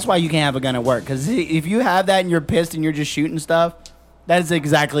 See, that's why you can't have a gun at work. Because if you have that and you're pissed and you're just shooting stuff, that is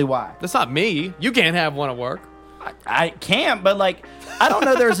exactly why. That's not me. You can't have one at work. I can't, but like, I don't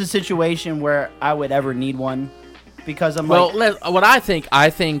know there's a situation where I would ever need one because I'm Well, like, what I think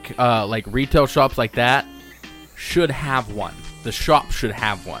like retail shops like that should have one. The shop should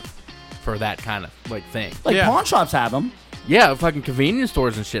have one for that kind of like thing. yeah. pawn shops have them. Yeah, fucking convenience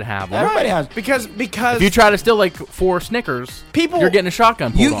stores and shit have them. Everybody has. Because If you try to steal like 4 Snickers, People- you're getting a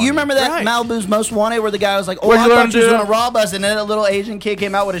shotgun pulled You on remember that Right. Malibu's Most Wanted where the guy was like, "Oh, What'd I you learn thought you was to do? gonna rob us," and then a little Asian kid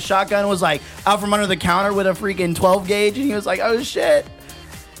came out with a shotgun and was like out from under the counter with a freaking 12 gauge, and he was like, "Oh shit."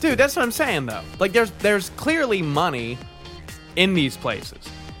 dude, that's what I'm saying though. Like, there's clearly money in these places.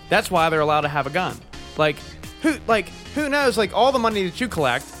 That's why they're allowed to have a gun. Who knows? Like, all the money that you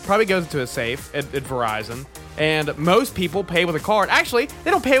collect probably goes into a safe at Verizon. And most people pay with a card. Actually,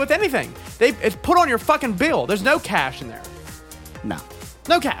 they don't pay with anything. It's put on your fucking bill. There's no cash in there. No,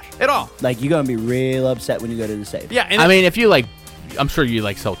 No cash at all. like you're gonna be real upset when you go to the safe. Yeah, and I mean, if you like, I'm sure you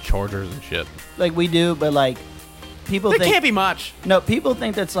like sell chargers and shit. Like we do, but like people there think can't be much. no, people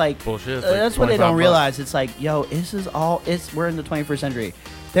think that's like Bullshit. It's like that's what they 25 don't bucks. realize. It's like, yo, this is all. We're in the 21st century.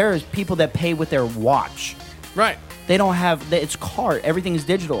 There is people that pay with their watch. Right. They don't have. It's card. Everything is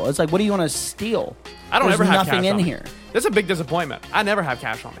digital. It's like, what do you want to steal? I don't There's ever have nothing cash in on me. here. That's a big disappointment. I never have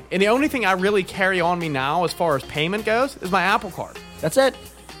cash on me. And the only thing I really carry on me now as far as payment goes is my Apple Card. That's it.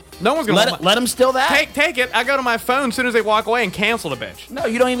 No one's going to Let them steal that. Take it. I go to my phone as soon as they walk away and cancel the bitch. No,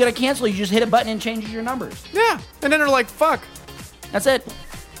 you don't even gotta cancel. You just hit a button and changes your numbers. Yeah. And then they're like, fuck, That's it.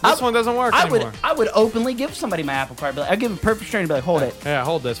 this one doesn't work anymore. I would openly give somebody my Apple Card. But I'd give a perfect stranger and be like, hold it. Yeah,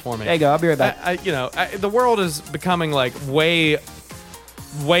 hold this for me. There you go. I'll be right back. The world is becoming like way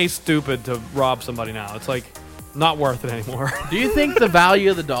stupid to rob somebody now. It's like not worth it anymore. Do you think the value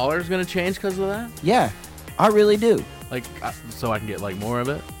of the dollar is going to change because of that? Yeah, I really do. Like, so I can get like more of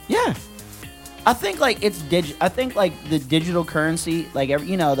it? Yeah. I think like I think like the digital currency, like like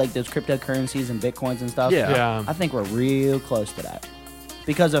those cryptocurrencies and bitcoins and stuff. Yeah. Yeah. I think we're real close to that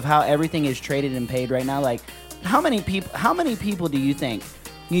because of how everything is traded and paid right now. Like, how many people do you think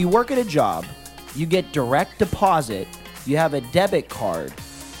you work at a job, you get direct deposit, you have a debit card?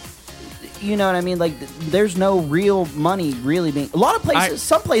 You know what I mean? Like, there's no real money really being. A lot of places,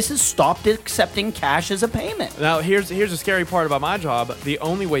 some places stopped accepting cash as a payment. Now, here's the scary part about my job. The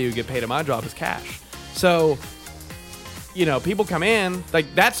only way you get paid at my job is cash. So, people come in,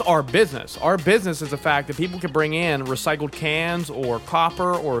 like, that's our business. Our business is the fact that people can bring in recycled cans or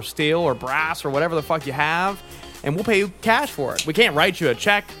copper or steel or brass or whatever the fuck you have, and we'll pay you cash for it. We can't write you a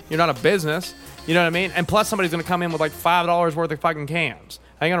check. You're not a business. You know what I mean? And plus, somebody's going to come in with like $5 worth of fucking cans.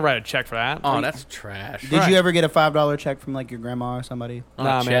 How you gonna write a check for that? Oh, that's trash. Did you ever get a $5 check from like your grandma or somebody?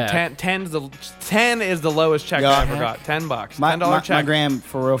 Nah, man. 10 is the lowest check I ever got. $10. $10 check. My gram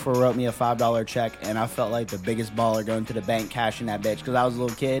for real wrote me a $5 check, and I felt like the biggest baller going to the bank cashing that bitch because I was a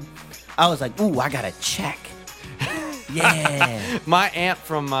little kid. I was like, ooh, I got a check. Yeah. My aunt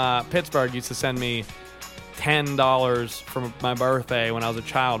from Pittsburgh used to send me $10 for my birthday when I was a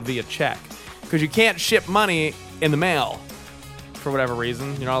child via check because you can't ship money in the mail for whatever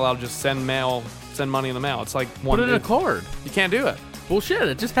reason. You're not allowed to just send money in the mail. It's like Put it in a card. You can't do it. Bullshit.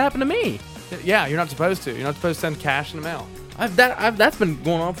 It just happened to me. Yeah, you're not supposed to. You're not supposed to send cash in the mail. That's been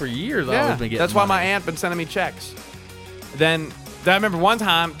going on for years. I've always been getting that's why my money. aunt been sending me checks. Then I remember one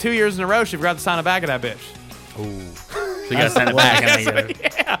time, 2 years in a row, she forgot to sign a back of that bitch. So you gotta send it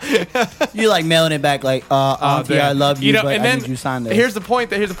back. You like mailing it back like, Auntie, I love you, but and I then need you to sign this. Here's the point.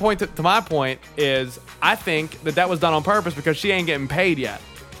 To my point is, I think that was done on purpose because she ain't getting paid yet.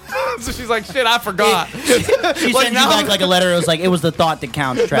 So she's like, shit, I forgot. She sent you back like a letter. It was like, it was the thought that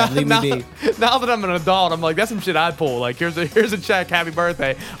counts, Trav. Leave me be. Now that I'm an adult, I'm like, that's some shit I'd pull. Like, here's a check, happy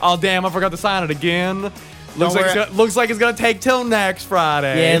birthday. Oh, damn, I forgot to sign it again. Looks like it's gonna take till next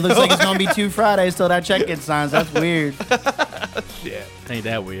Friday. Yeah, it looks like it's gonna be 2 Fridays till that check gets signed. That's weird. Shit. Ain't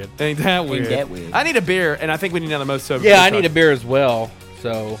that weird? Ain't that weird? I need a beer, and I think we need another most sober. Yeah, I need a beer as well.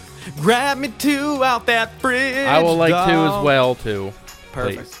 So grab me 2 out that fridge. I will like 2 as well too.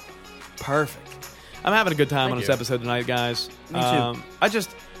 Perfect. Please. Perfect. I'm having a good time on this episode tonight, guys. Me too. There's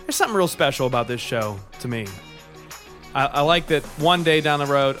something real special about this show to me. I like that one day down the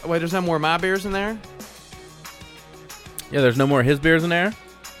road. Wait, there's no more of my beers in there? Yeah, there's no more of his beers in there?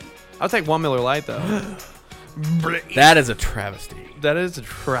 I'll take 1 Miller Lite, though. That is a travesty. That is a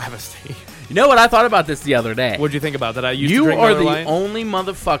travesty. You know what I thought about this the other day? What'd you think about that? I used to You drink are Miller the Lite. only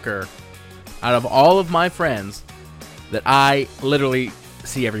motherfucker out of all of my friends that I literally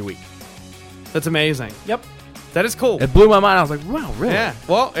see every week. That's amazing. Yep. That is cool. It blew my mind. I was like, wow, really? Yeah.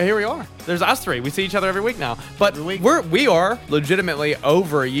 Well, here we are. There's us 3. We see each other every week now. But we are legitimately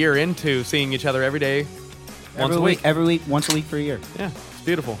over a year into seeing each other every day. Once a week. Every week, once a week for a year. Yeah, it's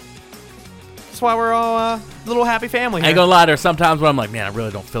beautiful. That's why we're all a little happy family I here. ain't gonna lie, there's sometimes when I'm like, man, I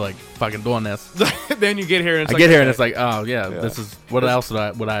really don't feel like fucking doing this. Then you get here and it's I like, get here and okay. it's like, oh yeah, this is what else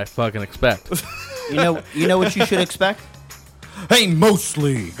would I fucking expect? You know what you should expect? Hey,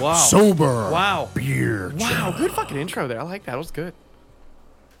 mostly sober Wow. beer. Wow, good fucking intro there. I like that. It was good.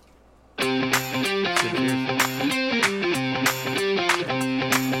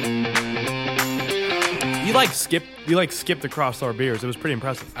 You skipped across our beers. It was pretty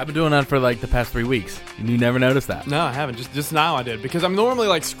impressive. I've been doing that for like the past 3 weeks, and you never noticed that. No, I haven't. Just now I did because I'm normally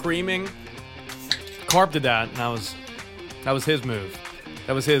like screaming. Carp did that, and that was his move.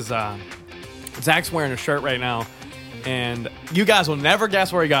 That was his. Zach's wearing a shirt right now, and you guys will never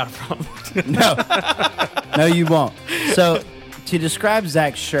guess where he got it from. No, you won't. So, to describe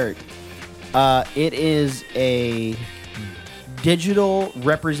Zach's shirt, it is a digital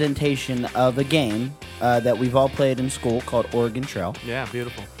representation of a game that we've all played in school called Oregon Trail, Yeah,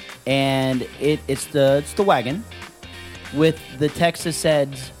 beautiful. and it's the wagon with the text that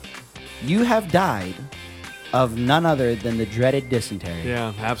says, "You have died of none other than the dreaded dysentery."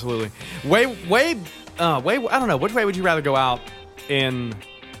 Yeah, absolutely. Way. I don't know. Which way would you rather go out in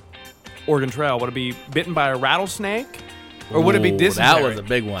Oregon Trail? Would it be bitten by a rattlesnake, or would it be Ooh, dysentery? That was a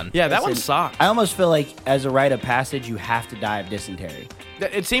big one. Yeah, that one Listen, sucked. I almost feel like as a rite of passage, you have to die of dysentery.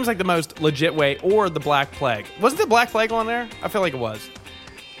 It seems like the most legit way, or the Black Plague. Wasn't the Black Plague on there? I feel like it was.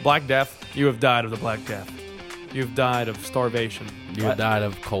 Black Death. You have died of the Black Death. You have died of starvation. You died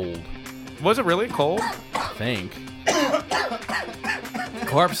of cold, Was it really cold? I think.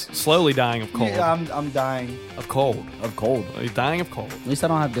 Carp's slowly dying of cold. Yeah, I'm dying Of cold. of cold. He's dying of cold. At least I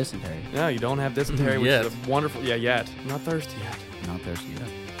don't have dysentery. No, you don't have dysentery, which Yet. is a wonderful. Yeah, yet. Not thirsty yet. Not thirsty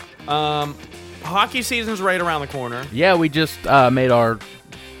yet. Hockey season's right around the corner. Yeah, we just made our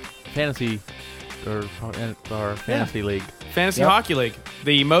fantasy league. Fantasy Yep. Hockey League.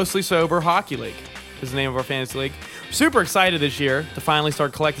 The Mostly Sober Hockey League is the name of our fantasy league. Super excited this year to finally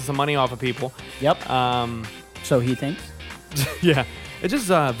start collecting some money off of people. Yep. So he thinks. Yeah. It just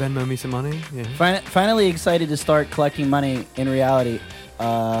Venmo me some money. Yeah. Finally excited to start collecting money. In reality,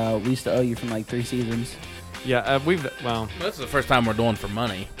 we used to owe you from like 3 seasons. Yeah, Well, this is the first time we're doing for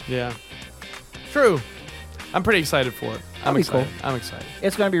money. yeah. True. I'm pretty excited for it. I'm That'll be excited. cool. I'm excited.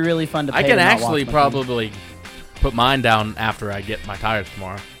 It's going to be really fun to pay I can to not actually wash my feet. probably put mine down after I get my tires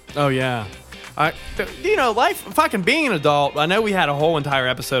tomorrow. Oh, yeah. Life, fucking being an adult, I know we had a whole entire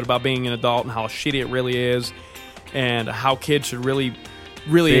episode about being an adult and how shitty it really is and how kids should really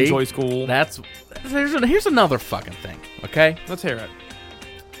See? enjoy school. Here's another fucking thing, okay? Let's hear it.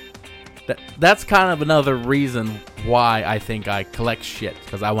 That's kind of another reason why I think I collect shit,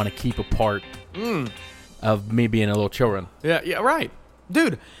 because I want to keep a part of me being a little children. Yeah, right.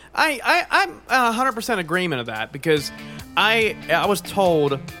 Dude, I'm 100% agreement of that, because I was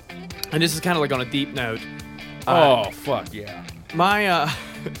told, and this is kind of like on a deep note. Fuck yeah. My,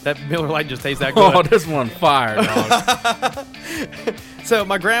 that Miller Lite just tastes that good. Oh, this one fire, dog. So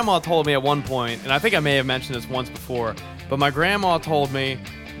my grandma told me at one point, and I think I may have mentioned this once before, but my grandma told me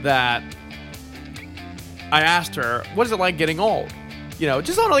that I asked her, what is it like getting old? You know,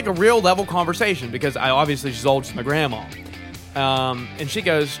 just on like a real level conversation, because obviously she's old, she's my grandma. And she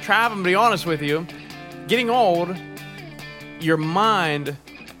goes, Trav, I'm going to be honest with you, getting old, your mind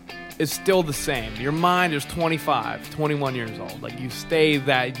is still the same. Your mind is 25, 21 years old. Like, you stay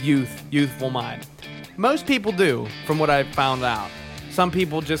that youthful mind. Most people do, from what I've found out. Some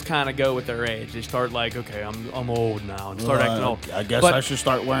people just kind of go with their age. They start like, okay, I'm old now, and start acting old. I guess I should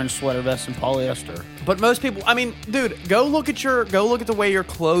start wearing sweater vests and polyester. But most people, I mean, dude, go look at the way your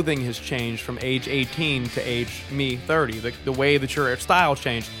clothing has changed from age 18 to age 30. The way that your style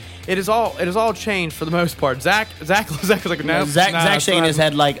changed. It is all changed for the most part. Zach was like, no. Zach shaking his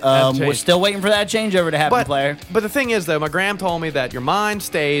head like, we're still waiting for that changeover to happen, player. But the thing is, though, my gram told me that your mind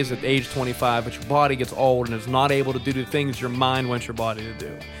stays at age 25, but your body gets old and is not able to do the things your mind wants your body to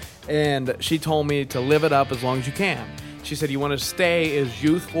do. And she told me to live it up as long as you can. She said you want to stay as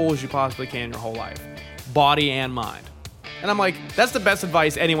youthful as you possibly can your whole life, body and mind. And I'm like, that's the best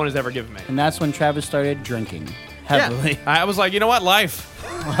advice anyone has ever given me. And that's when Travis started drinking heavily. Yeah. I was like, you know what, life.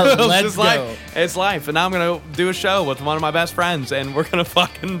 Let's go. Life. It's life, and now I'm gonna do a show with one of my best friends, and we're gonna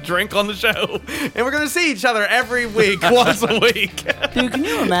fucking drink on the show, and we're gonna see each other every week, once a week. Dude, can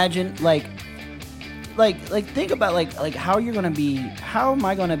you imagine, like think about like how you're gonna be? How am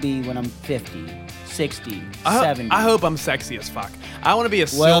I gonna be when I'm 50, 60, 70? I hope I'm sexy as fuck. I want to be a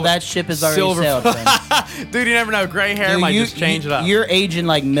Well, that ship has already sailed, friend. Dude, you never know. Gray hair might just change it up. You're aging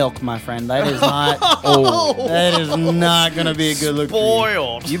like milk, my friend. That is not old. That is not gonna be a good look.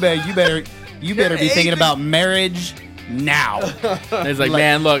 Spoiled. For you. You better be thinking about marriage now. It's like,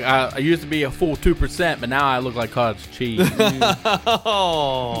 man, look, I used to be a full 2%, but now I look like cottage cheese.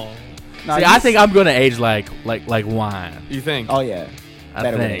 Oh. No, See, I think I'm gonna age like wine. You think? Oh yeah. I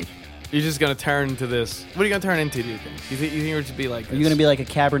Better think. You're just gonna turn into this. What are you gonna turn into? Do you think? You think you're to be like? This? Are you gonna be like a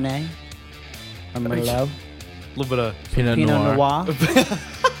Cabernet? A Merlot? A little bit of Pinot Noir.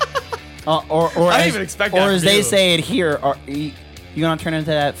 Or I didn't as, even expect or that as from they you. say it here, are you gonna turn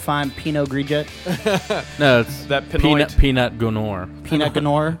into that fine Pinot Grigio? No, it's that peanut Gonor. Pinot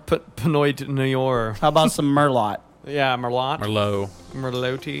Gonor? Pinoy Noir. How about some Merlot? Yeah, Merlot.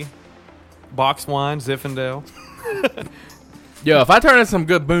 Merlot. Box wine, Zinfandel. Yo, if I turn in some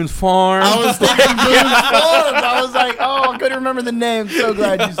good Boone's Farm. I was thinking Boone's Farm. I was like, I couldn't remember the name. So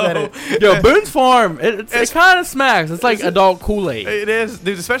glad you said it. Yo, Boone's Farm, it kind of smacks. It's like adult Kool-Aid. It is,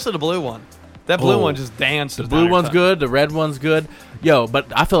 dude, especially the blue one. That blue one just dances. The blue one's good. The red one's good. Yo, but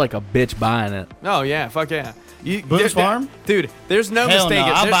I feel like a bitch buying it. Oh, yeah. Fuck yeah. Boone's Farm? Dude, there's no Hell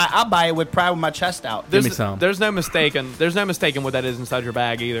mistaking. no. I'll buy it with pride with my chest out. Give me some. There's no mistaking what that is inside your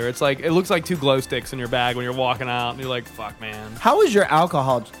bag either. It's like, it looks like two glow sticks in your bag when you're walking out, and you're like, fuck, man. How has your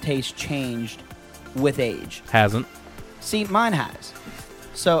alcohol taste changed with age? Hasn't. See, mine has.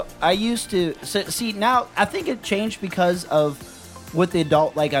 So I used to see now. I think it changed because of with the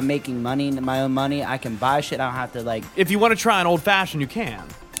adult. Like I'm making money, my own money. I can buy shit. I don't have to like. If you want to try an old fashioned, you can.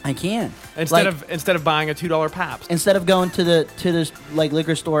 I can instead of buying a $2 Pabst. Instead of going to this like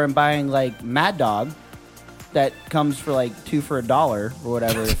liquor store and buying like Mad Dog, that comes for like $2 for $1 or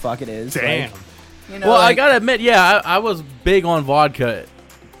whatever the fuck it is. Damn. Like, you know, Well, like, I gotta admit, yeah, I was big on vodka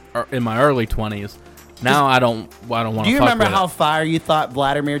in my early 20s. Now I don't want to. Do you remember how fire you thought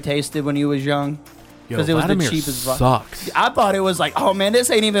Vladimir tasted when you was young? Because it was the cheapest vodka. Sucks. I thought it was like, oh man,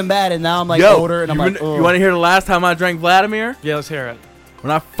 this ain't even bad, and now I'm like older, and I'm like, oh. You want to hear the last time I drank Vladimir? Yeah, let's hear it. When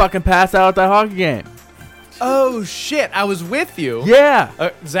I fucking passed out at that hockey game. Oh shit! I was with you.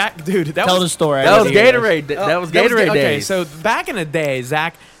 Yeah, Zach, dude, Tell the story. That was Gatorade. That was Gatorade okay, days. so back in the day,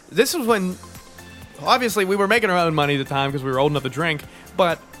 Zach, this was when obviously we were making our own money at the time because we were old enough to drink,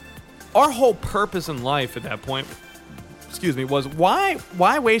 but our whole purpose in life at that point, was why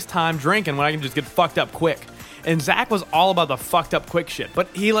waste time drinking when I can just get fucked up quick? And Zach was all about the fucked up quick shit, but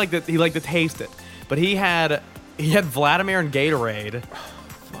he liked to taste it. But he had Vladimir and Gatorade.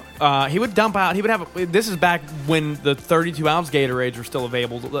 He would dump out. He would have. This is back when the 32-ounce Gatorades were still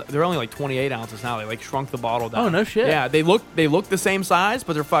available. They're only like 28 ounces now. They like shrunk the bottle down. Oh, no shit. Yeah, they look the same size,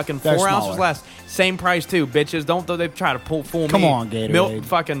 but they're fucking 4 ounces less. Same price too, bitches. Don't they try to fool me? Come on, Gatorade.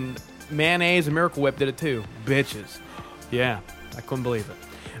 Fucking mayonnaise and Miracle Whip did it too, bitches. Yeah, I couldn't believe it.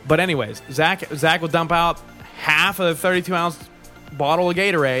 But anyways, Zach would dump out half of the 32-ounce bottle of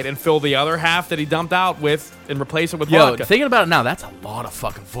Gatorade and fill the other half that he dumped out with and replace it with vodka. Thinking about it now, that's a lot of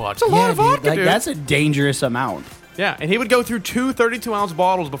fucking vodka. It's a lot of vodka, like, dude. that's a dangerous amount. Yeah, and he would go through 2 32-ounce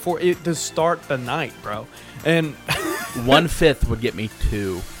bottles before it to start the night, bro. And 1/5 would get me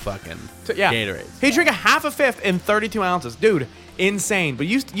 2 fucking Gatorades. He'd drink a half a fifth in 32 ounces. Dude, insane. But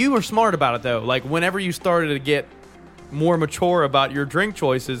you were smart about it, though. Like, whenever you started to get more mature about your drink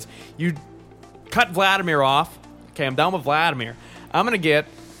choices, you cut Vladimir off. Okay, I'm done with Vladimir. I'm going to get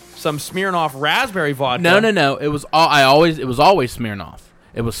some Smirnoff raspberry vodka. No. It was always Smirnoff.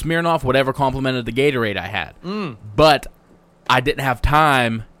 It was Smirnoff, whatever complemented the Gatorade I had. But I didn't have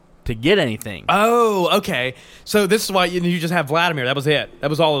time to get anything. Oh, okay. So this is why you just have Vladimir. That was it. That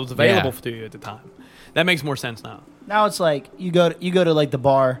was all that was available to you at the time. That makes more sense now. Now it's like you go to like the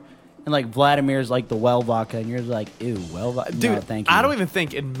bar, and like Vladimir's like the well vodka, and you're like, ew, well vodka. Dude, no, thank you. I don't even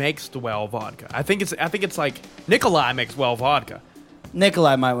think it makes the well vodka. I think it's like Nikolai makes well vodka.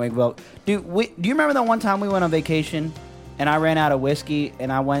 Nikolai might make well. Dude, do you remember that one time we went on vacation, and I ran out of whiskey,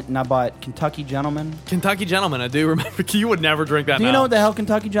 and I went and I bought Kentucky Gentleman? Kentucky Gentleman, I do remember. You would never drink that. Do you know what the hell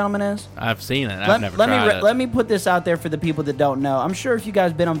Kentucky Gentleman is? I've seen it. I've never tried it. Let me put this out there for the people that don't know. I'm sure if you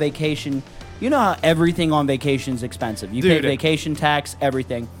guys been on vacation, you know how everything on vacation is expensive. You pay vacation tax,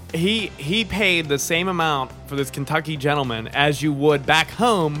 everything. He paid the same amount for this Kentucky Gentleman as you would back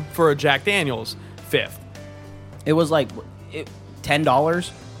home for a Jack Daniel's fifth. It was like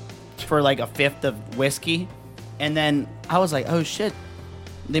 $10 for like a fifth of whiskey. And then I was like, oh shit,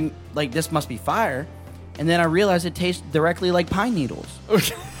 this must be fire. And then I realized it tastes directly like pine needles.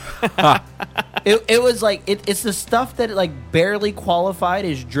 It was like, it's the stuff that like barely qualified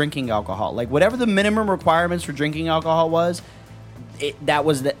as drinking alcohol. Like whatever the minimum requirements for drinking alcohol was, that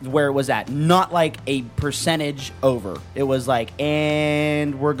was where it was at. Not like a percentage over. It was like,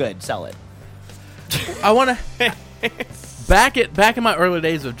 and we're good, sell it. I want to... Back in my early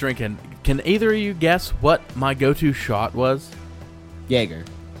days of drinking, can either of you guess what my go-to shot was? Jaeger.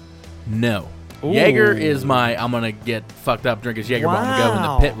 No. Ooh. Jaeger is I'm going to get fucked up drinking Jaeger, but I'm going to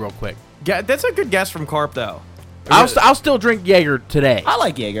go in the pit real quick. Yeah, that's a good guess from Carp, though. I'll still drink Jaeger today. I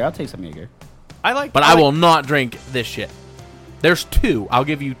like Jaeger. I'll take some Jaeger. But I will not drink this shit. There's 2. I'll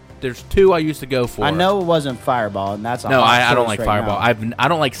give you... There's 2 I used to go for. I know it wasn't Fireball, and that's no. I don't like right Fireball. Now. I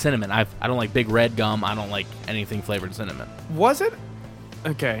don't like cinnamon. I don't like Big Red gum. I don't like anything flavored cinnamon. Was it?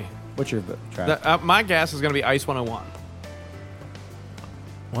 Okay. What's your try? My guess is going to be Ice 101.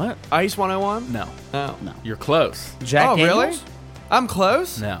 What? Ice 101? No. Oh. No. You're close. Jack Daniels? Really? I'm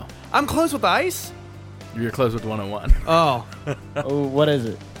close? No. I'm close with Ice? You're close with 101. Oh. Oh, what is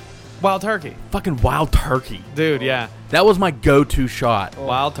it? Wild Turkey. Fucking Wild Turkey. Dude, yeah. That was my go-to shot.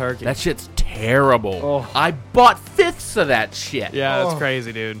 Wild Turkey. That shit's terrible. Oh. I bought fifths of that shit. Yeah, that's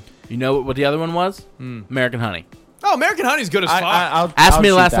crazy, dude. You know what the other one was? American Honey. Oh, American Honey's good as fuck. Ask me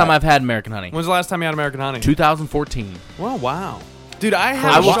the last time I've had American Honey. When's the last time you had American Honey? 2014. Well, wow. Dude, I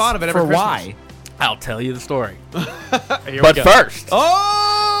have a shot of it every For Christmas. why? I'll tell you the story. Here But we go. first,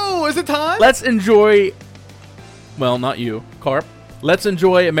 Oh, is it time? let's enjoy... Well, not you, Carp. Let's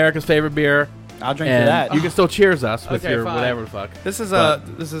enjoy America's favorite beer. I'll drink And to that. you can still cheers us with Okay, your fine. whatever the fuck. This is But-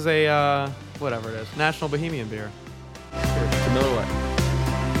 a whatever it is. National Bohemian beer. It's a Miller Lite.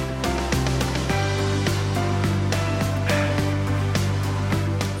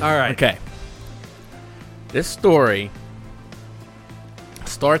 All right. Okay. This story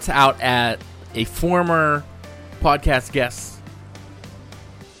starts out at a former podcast guest's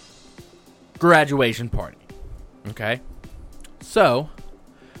graduation party. Okay? So,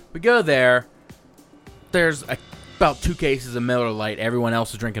 we go there. There's about 2 cases of Miller Lite. Everyone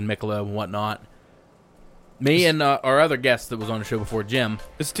else is drinking Michelob and whatnot. Me and our other guest that was on the show before, Jim.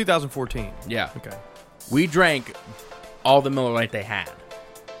 It's 2014. Yeah. Okay. We drank all the Miller Lite they had.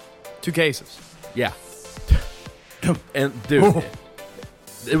 2 cases. Yeah. And dude,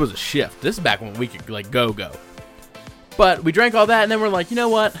 it was a shift. This is back when we could like go. But we drank all that, and then we're like, you know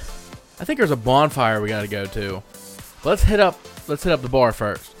what? I think there's a bonfire we got to go to. Let's hit up the bar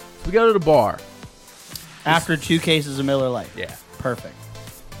first. So we go to the bar. After 2 cases of Miller Lite. Yeah. Perfect.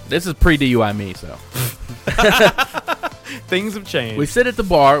 This is pre-DUI me, so Things have changed. we sit at the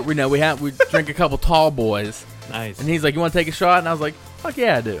bar. We drink a couple tall boys, nice. and he's like, "You want to take a shot?" And I was like, "Fuck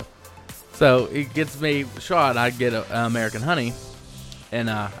yeah, I do." So he gets me a shot. I get an American Honey, and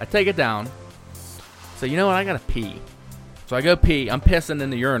I take it down. So you know what? I gotta pee. So I go pee. I'm pissing in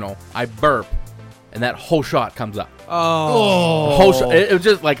the urinal. I burp, and that whole shot comes up. Oh. The whole shot. It was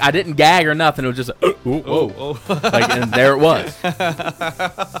just like I didn't gag or nothing. It was just like, and there it was.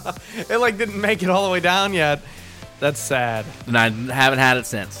 It like didn't make it all the way down yet. That's sad. And I haven't had it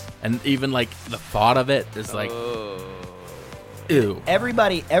since. And even like the thought of it is like, ew.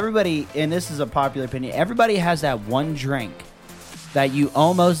 Everybody, and this is a popular opinion, everybody has that one drink that you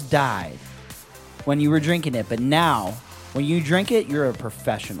almost died when you were drinking it, but now when you drink it, you're a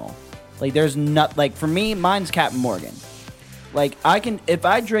professional. Like there's not, like for me, mine's Captain Morgan. Like if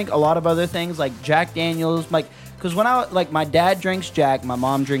I drink a lot of other things like Jack Daniels, like, because when my dad drinks Jack, my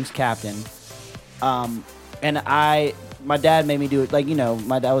mom drinks Captain, and my dad made me do it. Like, you know,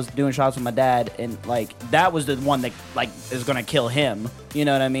 my dad was doing shots with my dad, and like that was the one that like is gonna kill him. You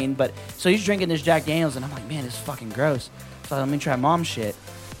know what I mean? But so he's drinking this Jack Daniels, and I'm like, man, this is fucking gross. So let me try mom's shit,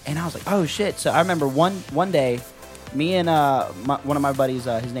 and I was like, oh shit. So I remember one day, me and one of my buddies,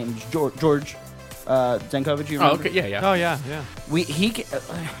 his name is George Zenkovich. You remember? Oh, okay, yeah. Oh yeah.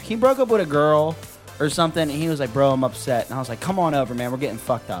 He broke up with a girl or something, and he was like, bro, I'm upset, and I was like, come on over, man, we're getting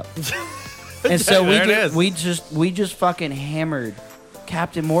fucked up. And so we just fucking hammered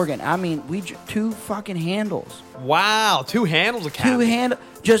Captain Morgan. I mean, 2 fucking handles. Wow, 2 handles of Captain. 2 handle,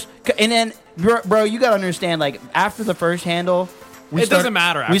 and then, bro, you gotta understand. Like after the first handle, doesn't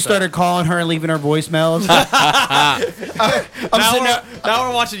matter. We started calling her and leaving her voicemails. Now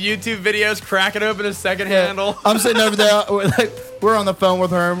we're watching YouTube videos, cracking open a second handle. I'm sitting over there. We're on the phone with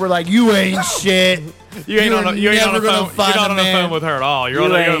her, and we're like, "You ain't shit. You ain't on the phone with her at all. You're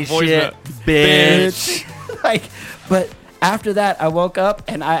on the voicemail, bitch." Like, but after that, I woke up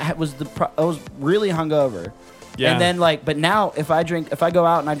and I was really hungover. Yeah. And then but now if I go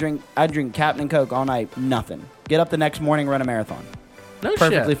out and I drink Captain Coke all night, nothing. Get up the next morning, run a marathon. No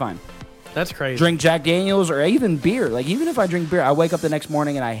Perfectly shit. fine. That's crazy. Drink Jack Daniels or even beer. Like even if I drink beer, I wake up the next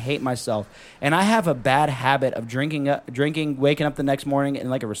morning and I hate myself. And I have a bad habit of drinking, waking up the next morning, and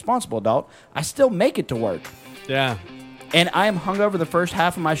like a responsible adult, I still make it to work. Yeah. And I am hungover the first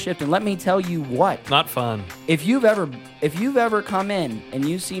half of my shift. And let me tell you what. Not fun. If you've ever come in and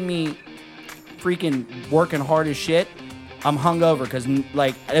you see me freaking working hard as shit, I'm hungover because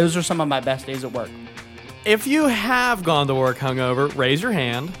like those are some of my best days at work. If you have gone to work hungover, raise your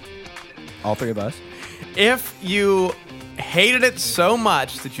hand. All 3 of us. If you hated it so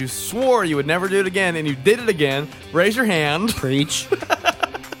much that you swore you would never do it again and you did it again, raise your hand. Preach.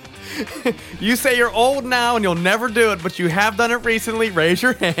 You say you're old now and you'll never do it, but you have done it recently, raise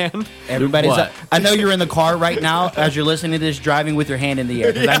your hand. Everybody's I know you're in the car right now as you're listening to this, driving with your hand in the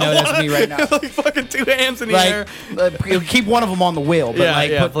air. Because I know that's me right now. Like fucking 2 hands in the air. Keep one of them on the wheel,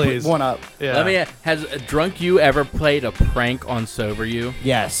 but please. Put one up. Yeah. Has Drunk You ever played a prank on Sober You?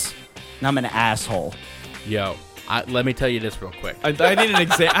 Yes. And I'm an asshole. Yo, let me tell you this real quick. I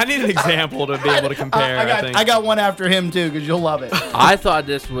need an example to be able to compare. I got one after him too, because you'll love it. I thought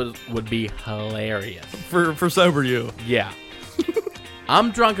this would be hilarious. For Sober You. Yeah. I'm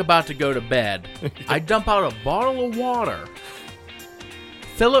drunk about to go to bed. I dump out a bottle of water,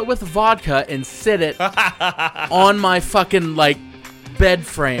 fill it with vodka, and sit it on my fucking bed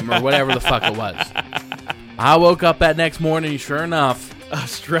frame or whatever the fuck it was. I woke up that next morning, sure enough.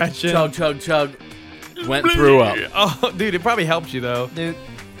 Stretching. Chug. Went through up. Oh, dude, it probably helped you, though. Dude.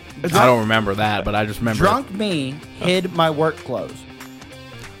 I don't remember that, but I just remember. Drunk me hid my work clothes.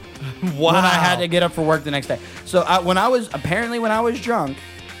 Wow. When I had to get up for work the next day. So when I was drunk,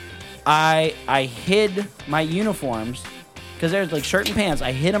 I hid my uniforms because there's shirt and pants.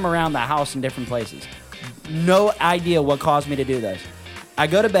 I hid them around the house in different places. No idea what caused me to do this. I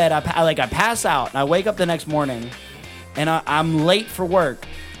go to bed. I pass out, and I wake up the next morning, and I'm late for work.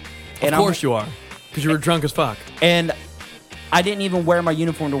 Of course you are, because you were drunk as fuck. And I didn't even wear my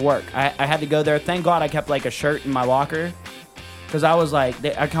uniform to work. I had to go there. Thank God I kept a shirt in my locker. Because I was I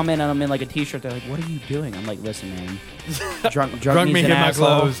come in and I'm in a t-shirt. They're like, what are you doing? I'm like, listen, man. Drunk me, hit my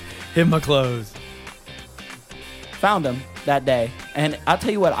clothes. Hit my clothes. Found them that day. And I'll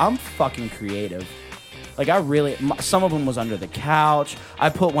tell you what, I'm fucking creative. Some of them was under the couch. I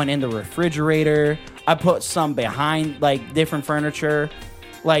put one in the refrigerator. I put some behind, different furniture.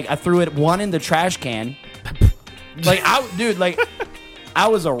 I threw one in the trash can. I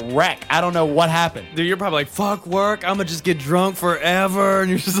was a wreck. I don't know what happened. Dude, you're probably fuck work. I'm going to just get drunk forever. And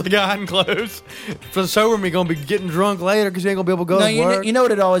you're just hiding clothes. For sober me, going to be getting drunk later because you ain't going to be able to go to work. You know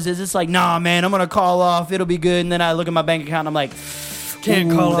what it always is? It's nah, man, I'm going to call off. It'll be good. And then I look at my bank account and I'm like,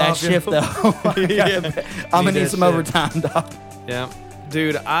 can't call that off shift, though. I'm going to need some overtime, dog. Yeah.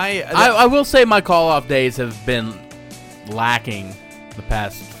 Dude, I will say my call-off days have been lacking the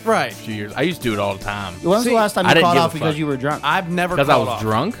past few years. I used to do it all the time. When's the last time you called off because you were drunk? I've never called off. Because I was off.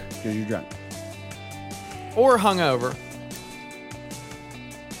 drunk? Because you're drunk. Or hungover.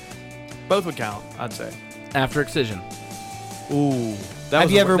 Both would count, I'd say. After Excision. Ooh. Have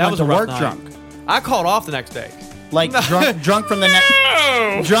you ever went to work drunk? I called off the next day. Like drunk from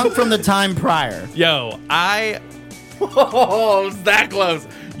the drunk from the time prior. Yo, Oh, it's that close.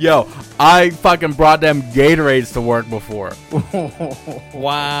 Yo, I fucking brought them Gatorades to work before.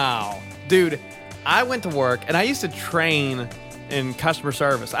 Wow. Dude, I went to work and I used to train in customer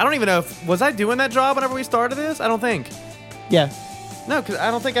service. I don't even know was I doing that job whenever we started this? I don't think. Yeah. No, because I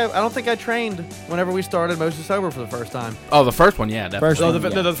don't think I trained whenever we started Mostly Sober for the first time. Oh, the first one, yeah, definitely. First No, one,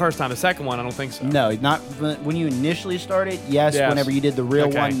 yeah. the first time. The second one, I don't think so. No, not when you initially started. Yes. Yes. Whenever you did the real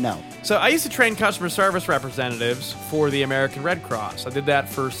Okay. one, no. So I used to train customer service representatives for the American Red Cross. I did that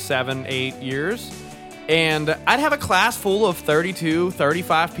for 7-8 years. And I'd have a class full of 32,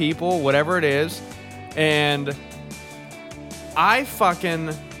 35 people, whatever it is. And I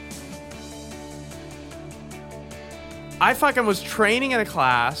fucking was training in a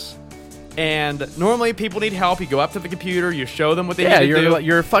class, and normally people need help. You go up to the computer, you show them what they need to do.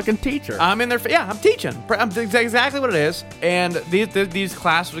 You're a fucking teacher. I'm in there. I'm teaching. That's exactly what it is. And these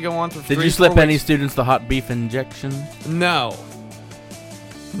classes would go on for 3-4 Did you slip any weeks. students the hot beef injection? No.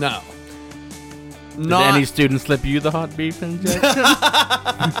 Did any students slip you the hot beef injection?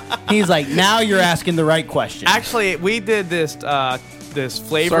 He's like, now you're asking the right question. Actually, we did this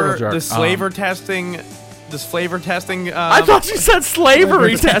flavor Circle jerk. testing. This flavor testing. I thought you said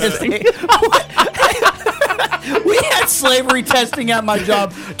slavery testing. We had slavery testing at my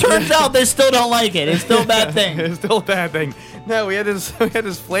job. Turns out they still don't like it. It's still a bad thing. It's still a bad thing. No, we had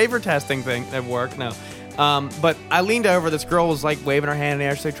this flavor testing thing at work. No. But I leaned over. This girl was like waving her hand in the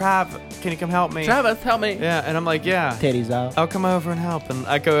air. She's like, Trav, can you come help me? Travis, help me. Yeah, and I'm like, yeah. Titties out. I'll come over and help. And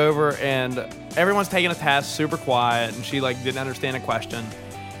I go over, and everyone's taking a test, super quiet, and she like didn't understand a question.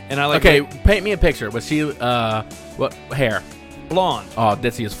 And I like, Okay, paint me a picture. Was she, what hair? blonde, Oh,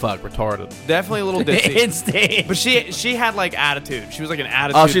 ditzy as fuck, retarded. definitely a little ditzy. Instant. But she had like attitude. She was like an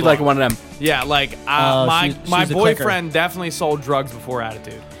attitude. Oh, she's like blonde. one of them. Yeah, like Oh, my she's my a clicker. boyfriend definitely sold drugs before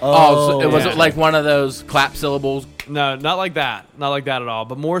attitude. Oh, so it was yeah. like one of those clap syllables. No, not like that. Not like that at all.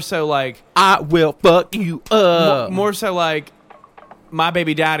 But more so like I will fuck you up. more so like my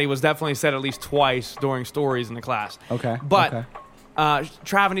baby daddy was definitely said at least twice during stories in the class. Okay, But okay.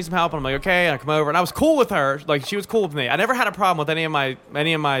 Trav needs some help, and I'm like, okay. And I come over, and I was cool with her. Like she was cool with me. I never had a problem with any of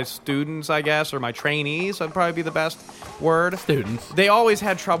my students, I guess, or my trainees. That'd probably be the best word. Students. They always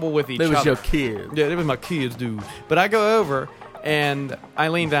had trouble with each They other. was your kids. Yeah, it was my kids, dude. But I go over and I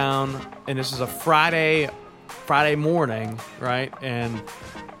lean down, and this is a Friday morning, right? And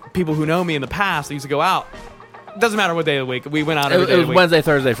people who know me in the past, they used to go out. Doesn't matter what day of the week. We went out every day It of was the week. Wednesday,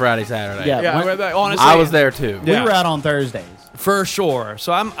 Thursday, Friday, Saturday. Yeah. Yeah, honestly, I was there too. We Yeah. were out on Thursdays. for sure.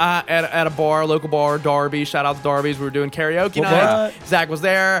 So I'm at a bar, local bar, Darby. Shout out to Darby's. We were doing karaoke What? night. Zach was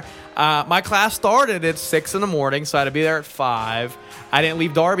there. My class started at 6 in the morning, so I had to be there at 5. I didn't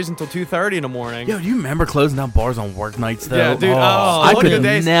leave Darby's until 2:30 in the morning. Yo, do you remember closing down bars on work nights though? Yeah, dude. Oh, I what could good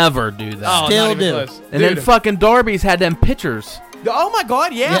days. never do that. Oh, Still not even do. close. And then Dude. fucking Darby's had them pictures. Oh my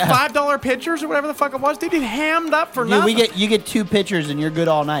god, yeah, Yeah. $5 pitchers or whatever the fuck it was, dude. You hammed up for Dude, nothing. you get 2 pitchers and you're good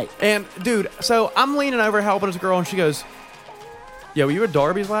all night. And dude, so I'm leaning over helping this girl, and she goes, "Yo, were you at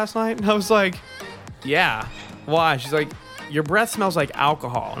Darby's last night?" And I was like, "Yeah." Why? She's like, "Your breath smells like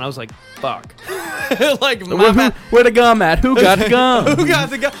alcohol," and I was like, "Fuck." Like, my bad. Where the gum at? Who got the gum? Who got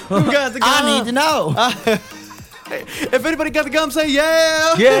the gum? Who got the gum? I need to know. If anybody got the gum, say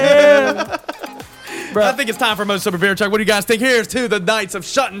yeah. Yeah. I think it's time for Most Sober Beer Chug. What do you guys think? Here's to the nights of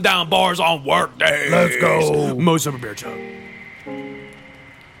shutting down bars on work days. Let's go. Most Sober Beer Chug.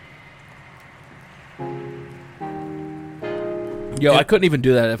 Yo, I couldn't even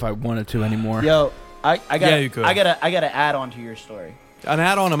do that if I wanted to anymore. Yo, I got Yeah, you could. I gotta add on to your story. An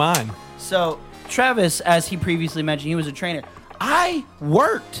add-on to mine. So Travis, as he previously mentioned, he was a trainer. I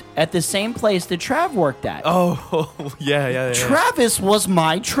worked at the same place that Trav worked at. Oh, yeah. Travis was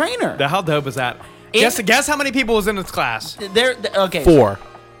my trainer. How dope is that? It- Guess how many people was in this class? Okay. 4.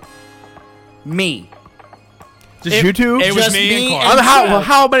 Me. Just you two? It was Just me me and and Clark.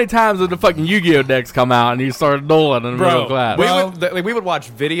 How many times did the fucking Yu-Gi-Oh decks come out and you started dueling in the middle of class? We would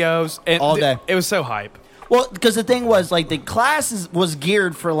watch videos and All day. It was so hype. Well, because the thing was, like, the class was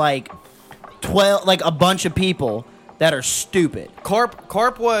geared for like 12, like a bunch of people that are stupid.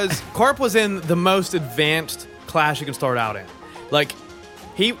 Carp was in the most advanced class you can start out in. Like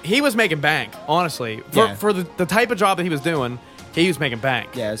he was making bank, honestly. Yeah. For the type of job that he was doing, he was making bank.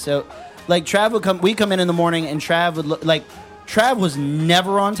 Yeah. So, like, Trav would come. We come in the morning, and Trav would look like Trav was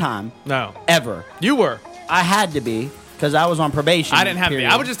never on time. No. Ever. You were. I had to be because I was on probation. I didn't have to be.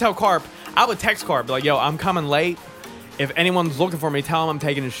 period. I would just tell Carp. I would text Carp, be like, yo, I'm coming late. if anyone's looking for me, tell them I'm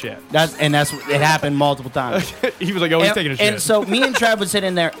taking a shit. That's it happened multiple times. He was like, oh, he's taking a shit. And so me and Trav would sit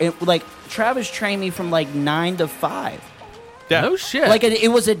in there. Like Travis trained me from like 9 to 5. Yeah. No shit. Like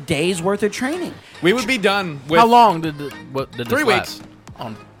it was a day's worth of training. We would be done with How long did this 3 last? weeks.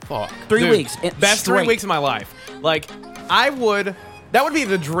 On fuck. 3 Dude, weeks. Best 3 straight. weeks of my life. Like, that would be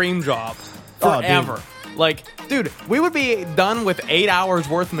the dream job Oh, dude. forever. Like, dude, we would be done with 8 hours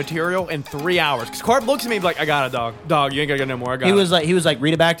worth of material in 3 hours. Because Corp looks at me like, I got it, dog. Dog, you ain't gotta go no more. I got He it. was like,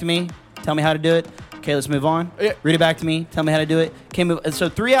 read it back to me. Tell me how to do it. Okay, let's move on. Yeah. Read it back to me. Tell me how to do it. Okay, move. And so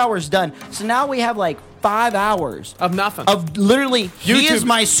 3 hours done. So now we have like 5 hours Of nothing. of literally. He YouTube. is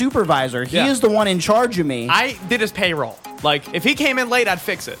my supervisor. He Yeah. is the one in charge of me. I did his payroll. Like, if he came in late, I'd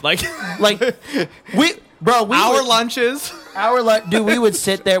fix it. Like, like we our would, lunches. dude, we would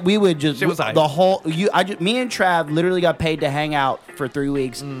sit there. We would just Shit was hype. the whole. Me and Trav literally got paid to hang out for 3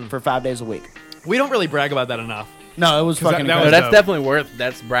 weeks for 5 days a week. We don't really brag about that enough. No, it was 'Cause fucking. that No, was incredible. that's dope. definitely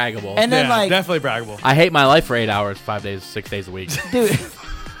that's braggable. And then Yeah, like, definitely braggable. I hate my life for 8 hours, 5 days, 6 days a week. dude.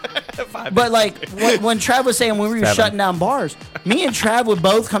 But like when Trav was saying when we were 7. shutting down bars, me and Trav would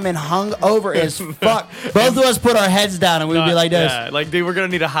both come in hung over as fuck. Both of us put our heads down and we'd be like this. Yeah, like, dude, we're gonna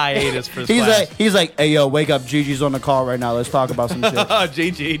need a hiatus for this He's class. he's like, hey yo, wake up, Gigi's on the call right now. Let's talk about some shit. Oh,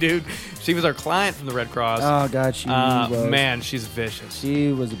 Gigi, dude. She was our client from the Red Cross. Oh god, she was. Man, she's vicious.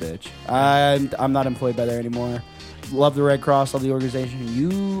 She was a bitch. I'm not employed by there anymore. Love the Red Cross, love the organization.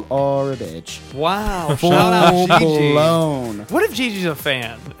 You are a bitch. Wow. Full Shout out Gigi. blown. What if Gigi's a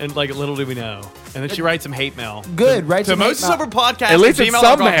fan? And like, little do we know. And then she writes some hate mail. Good, right? To Moses Sober Podcast. At least it's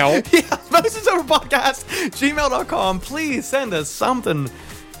some gmail.com. mail. Yeah, Moses Sober Podcast. Gmail.com. Please send us something.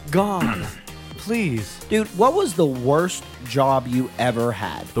 God. Please. Dude, what was the worst job you ever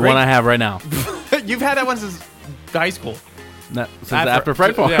had? The one I have right now. You've had that one since high school. Since after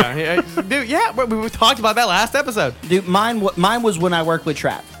Fred Farm. Yeah, dude, yeah. We talked about that last episode. Dude, mine was when I worked with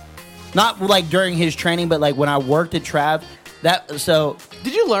Trav. Not like during his training, but like when I worked at Trav.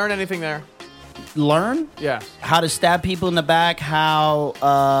 Did you learn anything there? Learn Yeah. how to stab people in the back, how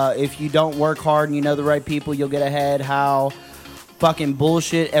if you don't work hard and you know the right people, you'll get ahead, how fucking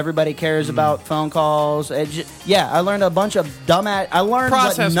bullshit everybody cares about phone calls. I learned a bunch of dumbass. I learned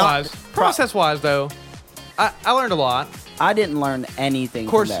Process-wise, though, I learned a lot. I didn't learn anything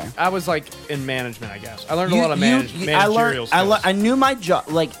Of course, from there. I was like in management, I guess. I learned a lot of managerial skills. I knew my job.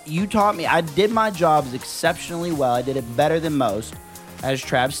 Like you taught me, I did my jobs exceptionally well. I did it better than most, as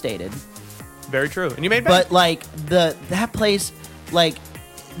Trav stated. Very true. And you made better. But like that place, like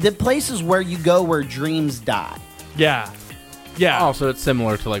the places where you go where dreams die. Yeah. Yeah. Oh, so it's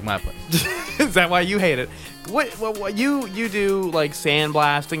similar to like my place. Is that why you hate it? What you do like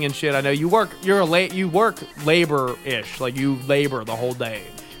sandblasting and shit? I know you work. You work labor-ish. Like you labor the whole day.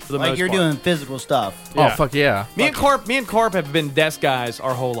 For the Like most you're part. doing physical stuff. Oh, Yeah. fuck yeah. Me and Corp have been desk guys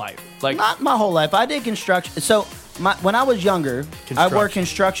our whole life. Like Not my whole life. I did construction. So when I was younger, I worked Construction.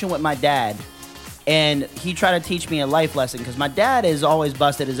 construction with my dad, and he tried to teach me a life lesson because my dad has always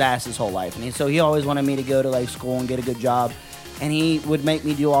busted his ass his whole life, and so he always wanted me to go to like school and get a good job. And he would make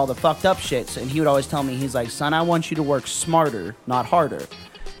me do all the fucked up shits. And he would always tell me, he's like, son, I want you to work smarter, not harder.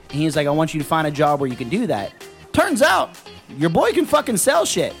 And he's like, I want you to find a job where you can do that. Turns out, your boy can fucking sell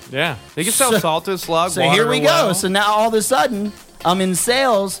shit. yeah, they can sell So- salt to a slug. So water here to we a go. well. So now all of a sudden, I'm in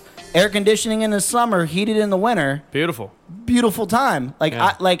sales, air conditioning in the summer, heated in the winter. Beautiful. Beautiful time. Like,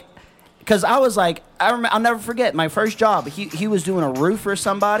 Yeah. because I was like, I'll never forget my first job. He was doing a roof for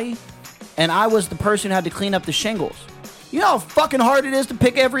somebody, and I was the person who had to clean up the shingles. You know how fucking hard it is to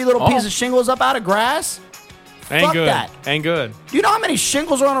pick every little piece of shingles up out of grass? Ain't Fuck good. that. Ain't good. Do you know how many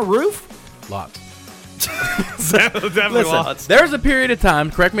shingles are on a roof? Lots. Definitely Listen, lots. there's a period of time,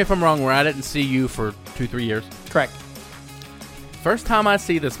 correct me if I'm wrong, where I didn't see you for 2-3 years. Correct. First time I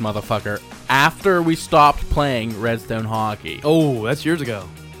see this motherfucker after we stopped playing Redstone hockey. Oh, that's years ago.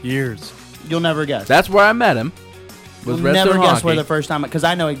 Years. You'll never guess. That's where I met him. Was You'll Redstone never hockey. guess where the first time, because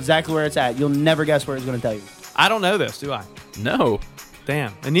I know exactly where it's at. You'll never guess where it's going to tell you. I don't know this, do I? No.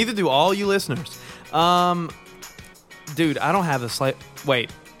 Damn. And neither do all you listeners. Dude, I don't have the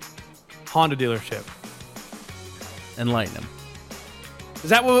wait. Honda dealership. Enlighten him. Is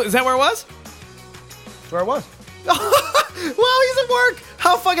that where it was? That's where it was. Well, he's at work.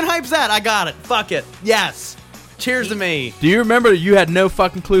 How fucking hype's that? I got it. Fuck it. Yes. Cheers to me. Do you remember you had no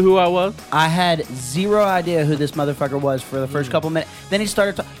fucking clue who I was? I had zero idea who this motherfucker was for the first couple minutes. Then he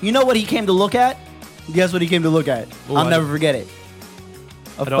started you know what he came to look at? Guess what he came to look at? Ooh, I'll I never don't- forget it.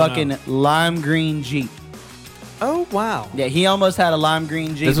 A I don't fucking know. lime green Jeep. Oh, wow. Yeah, he almost had a lime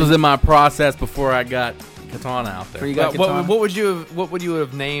green Jeep. This was in my process before I got Catan out there. Where you got Catan? What would you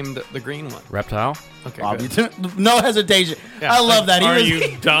have named the green one? Reptile. Okay, Bobby, good. no hesitation. Yeah. I love that. Are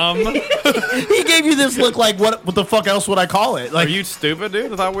you dumb? He gave you this look like, what the fuck else would I call it? Are Like, you stupid,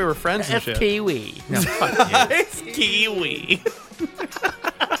 dude? I thought we were friends and shit. Kiwi. No, fuck you. It's kiwi.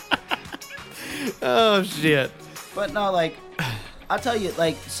 Oh shit. but no, like, I'll tell you,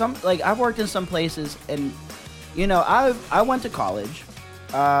 like, I've worked in some places, and, you know, I went to college.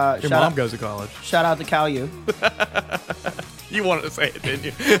 Your mom goes to college. Shout out to Cal U. You wanted to say it, didn't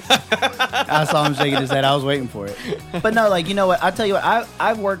you? I saw him shaking his head. I was waiting for it. But no, like, you know what? I'll tell you what.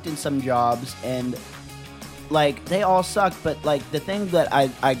 I've worked in some jobs, and, like, they all suck. But, like, the thing that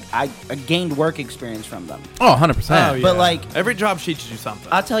I gained work experience from them. Oh, 100%. But, like, every job teaches you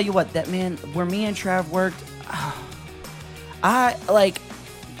something. I'll tell you what. That, man, where me and Trav worked, I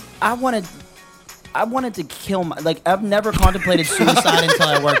wanted to kill my, like, I've never contemplated suicide until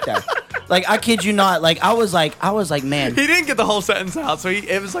I worked there. Like, I kid you not. Like, I was like, man. He didn't get the whole sentence out, so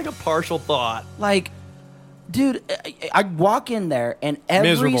it was like a partial thought. Like, dude, I walk in there, and every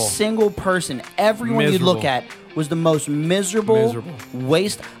Miserable. single person, everyone you Miserable. look at, was the most miserable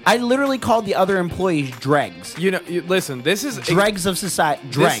waste. I literally called the other employees dregs. You know, listen, this is Dregs of society.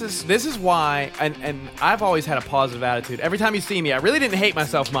 Dregs. This is why, and I've always had a positive attitude. Every time you see me, I really didn't hate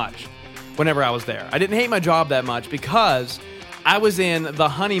myself much whenever I was there. I didn't hate my job that much because I was in the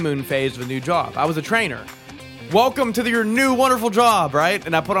honeymoon phase of a new job. I was a trainer. Welcome to your new wonderful job, right?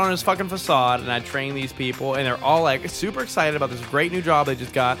 And I put on this fucking facade, and I train these people, and they're all like super excited about this great new job they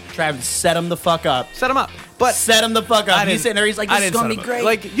just got. Travis, set him the fuck up. Set them up. But Set him the fuck up. I He's didn't- sitting there. He's like, I this is didn't going to set be them up.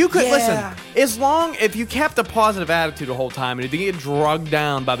 great. Like, you could, Yeah. listen, as long, if you kept a positive attitude the whole time and you didn't get drugged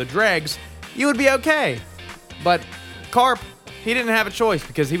down by the dregs, you would be okay. But Carp, he didn't have a choice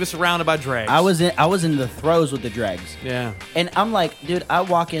because he was surrounded by dregs. I was in the throes with the dregs. Yeah. And I'm like, dude, I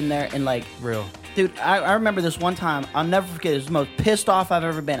walk in there and, like, Real. dude, I remember this one time. I'll never forget. It was the most pissed off I've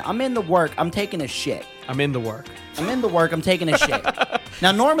ever been. I'm in the work. I'm taking a shit. I'm in the work. I'm taking a shit.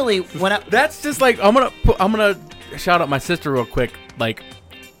 Now, normally, when I... That's just like I'm gonna shout out my sister real quick. Like,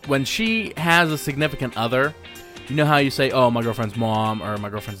 when she has a significant other, you know how you say, "Oh, my girlfriend's mom," or "My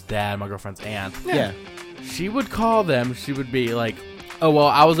girlfriend's dad," "My girlfriend's aunt." Yeah. She would call them. She would be like, "Oh, well,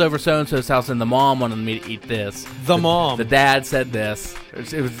 I was over so and so's house, and the mom wanted me to eat this. The mom. The dad said this.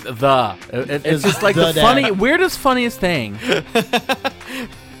 It was the. It's just like the the dad. weirdest, funniest thing.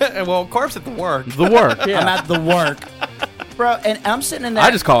 Well, Carp's at the work. The work. Yeah. I'm at the work. Bro, and I'm sitting in there.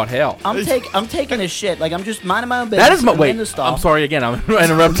 I just call it hell. I'm taking a shit. Like, I'm just minding my own business. That is my I'm wait. in the stall. I'm sorry again. I'm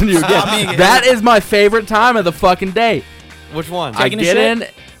interrupting you again. I mean, That is my favorite time of the fucking day. Which one? I Taking a get shit? in.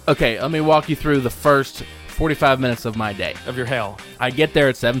 Okay, let me walk you through the first 45 minutes of my day. Of your hell. I get there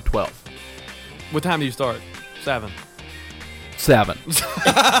at 7:12. What time do you start? 7. 7.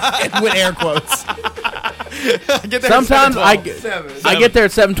 with air quotes. Get there Sometimes at I 7:12. I get there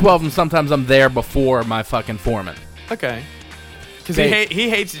at 7:12, and sometimes I'm there before my fucking foreman. Okay. Because Okay. he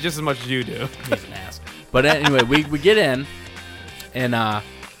hates you just as much as you do. He's an ass. But anyway, we get in, and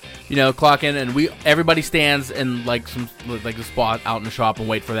clock in, and everybody stands in like the spot out in the shop and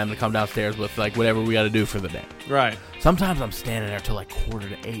wait for them to come downstairs with like whatever we got to do for the day. Right. Sometimes I'm standing there till like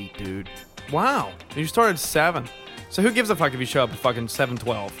 7:45, dude. Wow. You started at 7. So who gives a fuck if you show up at fucking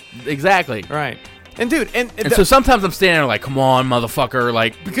 7:12? Exactly. Right. And dude, and So sometimes I'm standing there like, come on, motherfucker,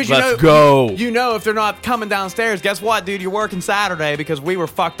 like, because let's go. You know if they're not coming downstairs, guess what, dude? You're working Saturday because we were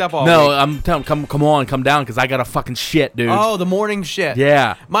fucked up all No, week. I'm telling come on, come down, because I got a fucking shit, dude. Oh, the morning shit.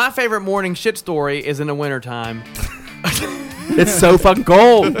 Yeah. My favorite morning shit story is in the wintertime. It's so fucking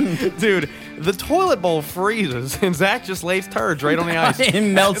cold. Dude, the toilet bowl freezes and Zach just lays turds right on the ice. It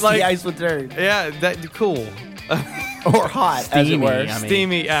melts Like- the ice with dirt. Yeah, that cool. Or hot, as it Steamy, were. I mean.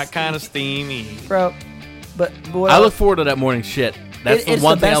 Steamy, kind of steamy. Bro, but boy, I look forward to that morning shit. That's the It's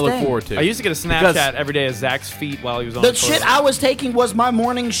one the thing I best look thing. forward to. I used to get a Because- Snapchat every day of Zach's feet while he was on the the shit toilet. I was taking was my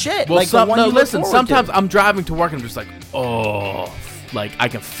morning shit. Well, like the one you look listen. forward Sometimes to. I'm driving to work and I'm just like, oh, like I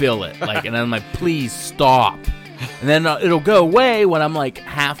can feel it, like, and I'm like, please stop. And then it'll go away when I'm like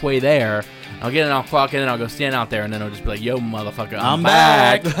halfway there. I'll get in, I'll clock in, and I'll go stand out there, and then I'll just be like, yo, motherfucker, I'm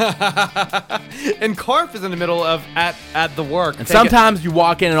back. And Carp is in the middle of at the work. And sometimes you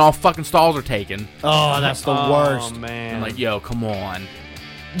walk in and all fucking stalls are taken. Oh, that's the worst. Oh man. I'm like, yo, come on.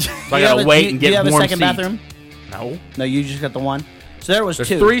 So Do I you gotta have a- wait do you- and do you get have a warm second seats. bathroom? No. No, you just got the one. So there was There's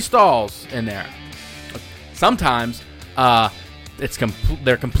two. 3 stalls in there. Sometimes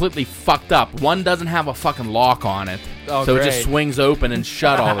they're completely fucked up. One doesn't have a fucking lock on it, Oh, so it great. just swings open and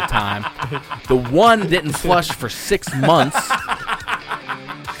shut all the time. The one didn't flush for 6 months,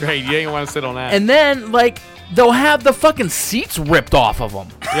 Great, you ain't want to sit on that. and then like they'll have the fucking seats ripped off of them.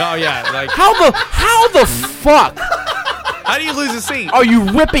 Oh yeah, like How the fuck how do you lose a seat? are you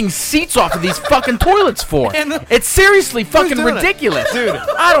ripping seats off of these fucking toilets for? And It's seriously fucking doing it? ridiculous. Dude.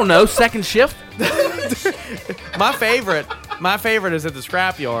 I don't know, second shift? My favorite is at the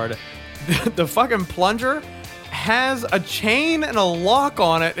scrapyard. The fucking plunger has a chain and a lock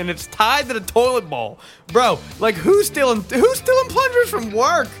on it, and it's tied to the toilet bowl, bro. Like who's stealing plungers from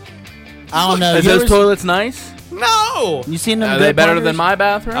work? I don't know. Is You those ever- toilets nice? No, You seen them? Are good they better plungers? than my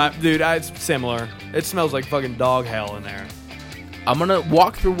bathroom? dude, it's similar. It smells like fucking dog hell in there. I'm gonna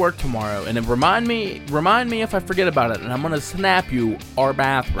walk through work tomorrow, and then remind me if I forget about it, and I'm gonna snap you our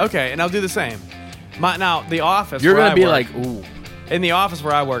bathroom. Okay, and I'll do the same. Now the office. You're where gonna I be work- like, ooh. in the office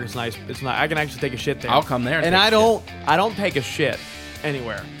where I work. It's nice. It's not. I can actually take a shit there. I'll come there and And take a I don't take a shit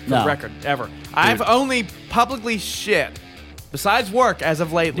anywhere. For No. the record, ever. I've only publicly shit besides work as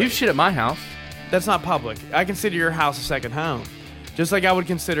of lately. You shit at my house. That's not public. I consider your house a second home, just like I would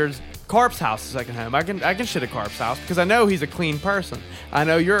consider Carp's house a second home. I can shit at Carp's house because I know he's a clean person. I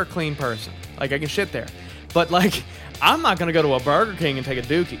know you're a clean person. Like I can shit there, but like I'm not gonna go to a Burger King and take a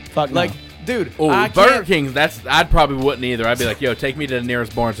dookie. Fuck no. like, dude. Oh, I Burger can't- King's. I probably wouldn't either. I'd be like, yo, take me to the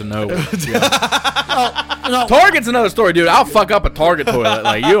nearest Barnes and Noble. No, Target's another story, dude. I'll fuck up a Target toilet.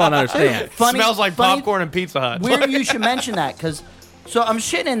 Like you don't understand. smells like popcorn and Pizza Hut. Weird you should mention that because so I'm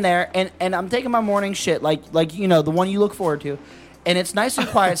shitting in there and I'm taking my morning shit like you know the one you look forward to, and it's nice and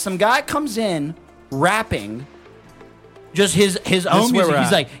quiet. Some guy comes in rapping, just his own where music. we're He's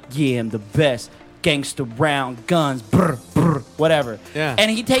at. like, yeah, I'm the best. Gangsta round guns, brr, brr, whatever. Yeah. And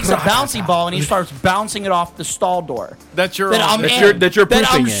he takes a bouncy ball and he starts bouncing it off the stall door. That's your. That I'm That in. you're- that you're that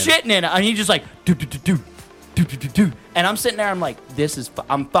I'm pooping in. shitting in, and he just like do do do do do do do do, and I'm sitting there. I'm like, this is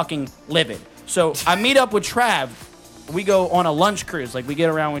I'm fucking livid. So I meet up with Trav. We go on a lunch cruise. Like we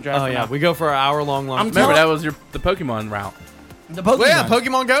get around, we drive. Oh from yeah, out- we go for an hour-long lunch. I'm Remember telling- that was the Pokemon route. the Pokemon. Well, yeah,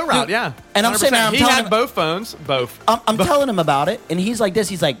 Pokemon Go route, Dude, yeah. and I'm sitting there, I'm he telling had him- both phones, both. I'm telling him about it, and he's like this.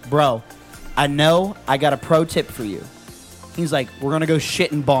 He's like, bro, I know. I got a pro tip for you. He's like, we're gonna go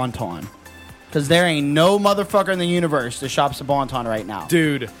shit in Bonton, because there ain't no motherfucker in the universe that shops at Bonton right now.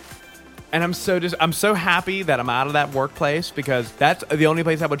 Dude. And I'm so happy that I'm out of that workplace because that's the only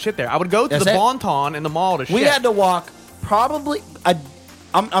place I would shit there. I would go to That's the it. Bon Ton in the mall to shit. We had to walk probably.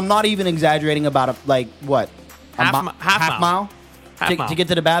 I'm not even exaggerating about a like what a Half mile. to get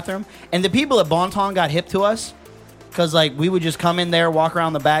to the bathroom. And the people at Bonton got hip to us because like we would just come in there, walk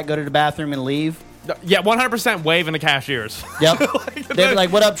around the back, go to the bathroom, and leave. Yeah, 100% waving the cashiers. Yep. They'd be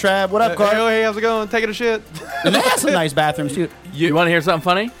like, "What up, Trav? What up, Carl?" Hey, how's it going? Taking a shit. And they had some nice bathrooms too. You want to hear something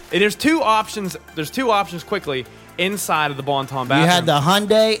funny? And there's two options. There's two options quickly inside of the Bon Ton bathroom. You had the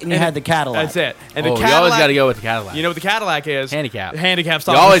Hyundai and you had the Cadillac. That's it. And Oh, the you Cadillac. always got to go with the Cadillac. You know what the Cadillac is? Handicap. Handicap. You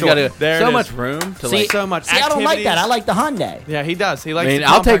Stop. always got got to. There So it is. much room to See, like. So much see, I don't like that. activities. I like the Hyundai. Yeah, he does. He I likes. mean, the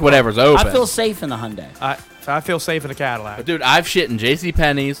I'll take compact- whatever's open. I feel safe in the Hyundai. I feel safe in the Cadillac. Dude, I've shit in J.C.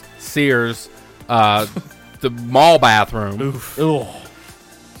 Penney's, Sears, the mall bathroom. Ugh.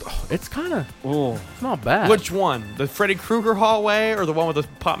 It's kind of. Ugh. It's not bad. Which one? The Freddy Krueger hallway or the one with the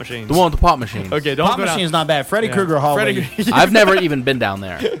pop machines? The one with the pop machine. Okay, don't Pop go down. machine's not bad. Freddy Yeah. Krueger hallway. Freddy- I've never even been down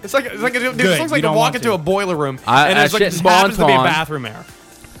there. It's like dude, Good, this looks like you to don't walk want into to. a boiler room I and there's like shit just in happens to be a Bon Ton. bathroom there.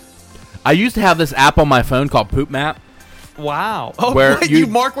 I used to have this app on my phone called Poop Map. Wow. Oh, Where wait, you- you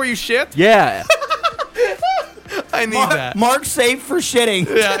mark where you shit? Yeah. I need that. Mark safe for shitting.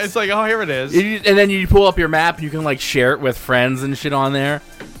 Yeah, it's like, oh, here it is. And then you pull up your map and you can like share it with friends and shit on there.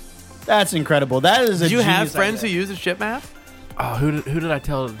 That's incredible. That is a Do you have genius friends idea. who use the shit map? Oh, who did I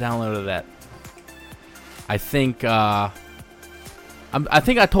tell to download that? I think I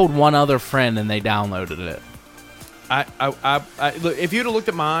think I told one other friend and they downloaded it. I look, if you'd have looked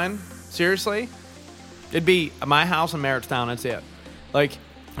at mine, seriously, it'd be my house in Merrittstown. That's it. Like,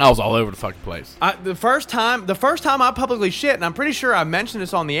 I was all over the fucking place. the first time I publicly shit, and I'm pretty sure I mentioned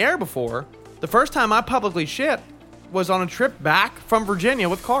this on the air before. The first time I publicly shit was on a trip back from Virginia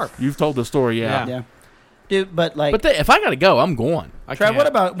with Carp. You've told the story, yeah. Yeah. Dude, but like, But if I gotta go, I'm going. I Trav,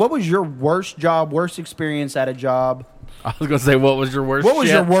 can't. what was your worst job, worst experience at a job? I was gonna say, what was your worst? What was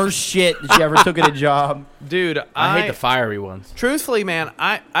shit? your worst shit that you ever took at a job? Dude, I hate the fiery ones. Truthfully, man,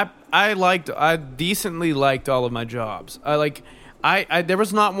 I decently liked all of my jobs. There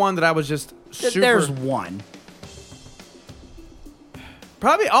was not one that I was just super. There's one.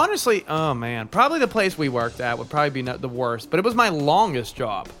 Probably, honestly, oh man, probably the place we worked at would probably be the worst, but it was my longest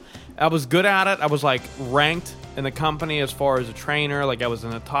job. I was good at it. I was like ranked in the company as far as a trainer. Like I was in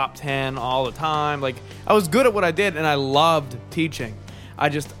the top 10 all the time. Like I was good at what I did and I loved teaching.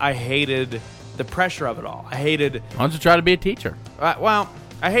 I hated the pressure of it all. I hated, Why don't you try to be a teacher? I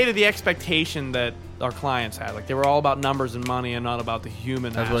hated the expectation that our clients had. Like they were all about numbers and money and not about the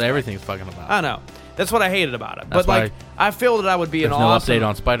human. That's what aspect. everything's fucking about. I know. That's what I hated about it. That's But like, I feel that I would be There's an no awesome. update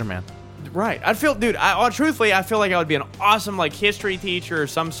on Spider-Man. Right. I feel, dude. Truthfully, I feel like I would be an awesome like history teacher or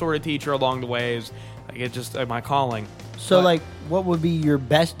some sort of teacher along the ways. Like it just my calling. So, But- like, what would be your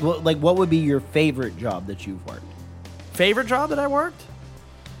best? What would be your favorite job that you've worked? Favorite job that I worked?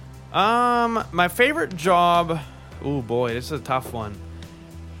 My favorite job. Oh boy, this is a tough one.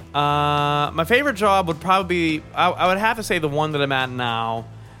 My favorite job would probably be. I would have to say the one that I'm at now,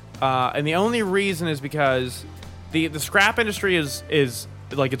 and the only reason is because the scrap industry is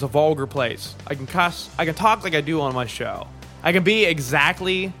like it's a vulgar place. I can cuss. I can talk like I do on my show. I can be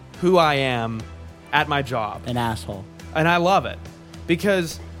exactly who I am at my job. An asshole. And I love it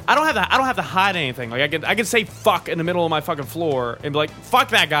because I don't have to hide anything. Like I can say fuck in the middle of my fucking floor and be like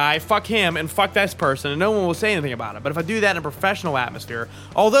fuck that guy, fuck him, and fuck this person, and no one will say anything about it. But if I do that in a professional atmosphere,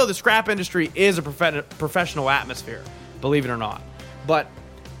 although the scrap industry is a professional atmosphere, believe it or not, but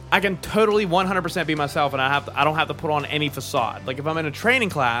I can totally 100% be myself, and I don't have to put on any facade. Like if I'm in a training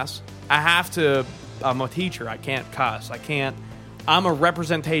class, I'm a teacher. I can't cuss. I'm a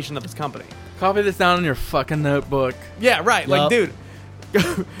representation of this company. Copy this down in your fucking notebook. Yeah, right. Like, dude,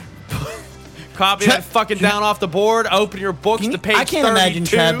 copy that fucking down off the board. Open your books to page 32. I can't imagine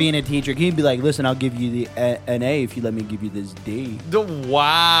Chad being a teacher. Can you be like, listen, I'll give you an A if you let me give you this D.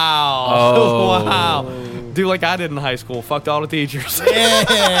 Wow. Oh. Wow. Dude, like I did in high school. Fucked all the teachers.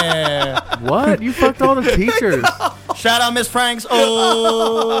 Yeah. What? You fucked all the teachers. Shout out Miss Franks.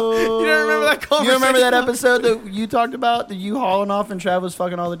 Oh. You don't remember that conversation? You remember that episode that you talked about? That you hauling off and Trav was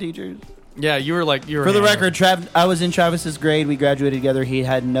fucking all the teachers? Yeah, you were. For the record, I was in Travis's grade. We graduated together. He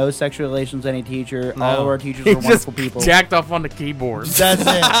had no sexual relations with any teacher. No. All of our teachers He were just wonderful people. jacked off on the keyboard. That's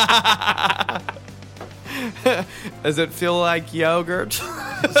it. Does it feel like yogurt?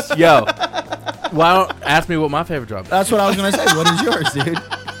 Yo, why don't ask me what my favorite job is? That's what I was gonna say. What is yours, dude?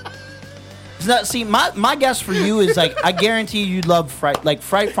 See, my guess for you is like I guarantee you'd love Fright. Like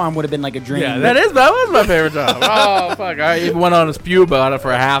Fright Farm would have been like a dream. Yeah, That was my favorite job. Oh fuck! I even went on a spew about it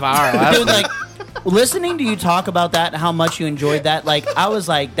for a half hour. last Dude, week. like listening to you talk about that and how much you enjoyed that. Like I was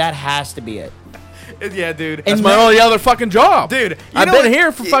like, that has to be it. Yeah, dude. That's my only other fucking job, Dude, you I've know been what-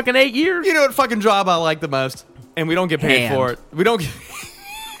 here for fucking 8 years. You know what fucking job I like the most? And we don't get paid Hand. for it. We don't get...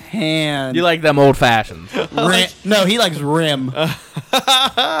 Hand. You like them old fashions? No, he likes rim. Get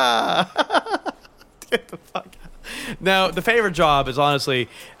the fuck out. No, the favorite job is honestly,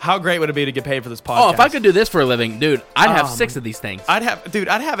 how great would it be to get paid for this podcast? Oh, if I could do this for a living, dude, I'd have 6 of these things. I'd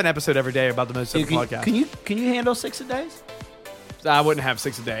have an episode every day about the most simple podcast. Can you handle 6 a day? I wouldn't have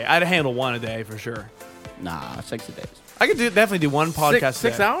 6 a day. I'd handle 1 a day for sure. Nah, 6 a day. I could definitely do 1 podcast.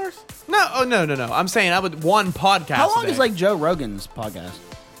 Six a day. hours? No, no. I'm saying I would 1 podcast. How long a day. is like Joe Rogan's podcast?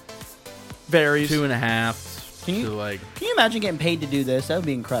 varies? 2.5. Can you- to like Can you imagine getting paid to do this? That would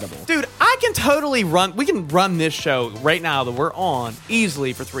be incredible. Dude, I can totally run. We can run this show right now that we're on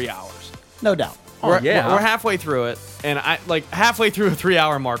easily for 3 hours. No doubt. We're yeah. halfway through it, and I like halfway through a 3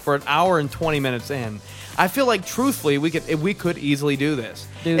 hour mark. We're an hour and 20 minutes in. I feel like truthfully we could easily do this,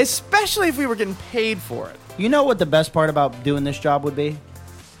 Dude. especially if we were getting paid for it. You know what the best part about doing this job would be?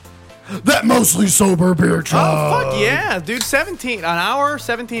 That mostly sober beer chug. Oh fuck yeah, dude! 17 an hour,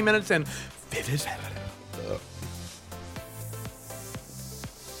 17 minutes, and 57.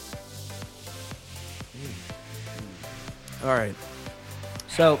 All right,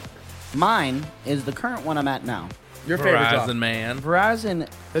 So, mine is the current one I'm at now. your favorite Verizon, job. man. Verizon,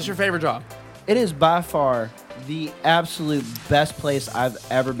 That's your favorite job. it is by far the absolute best place I've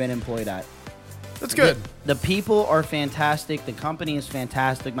ever been employed at. That's good. The people are fantastic. The company is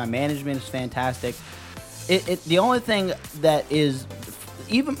fantastic. My management is fantastic. The only thing that is,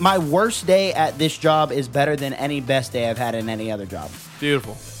 even my worst day at this job is better than any best day I've had in any other job.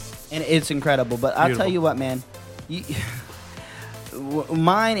 Beautiful. And it's incredible. But I'll tell Beautiful. you what, man.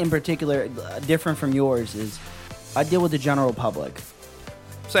 Mine in particular, different from yours, is I deal with the general public.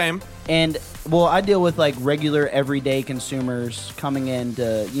 Same. And, well, I deal with, like, regular, everyday consumers coming in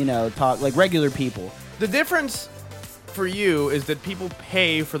to, talk, like, regular people. The difference for you is that people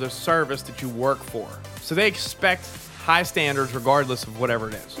pay for the service that you work for. So they expect high standards regardless of whatever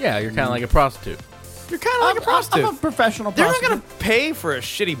it is. Yeah, you're kind of like a prostitute. You're kind of like a prostitute. I'm a professional They're not prostitute. going to pay for a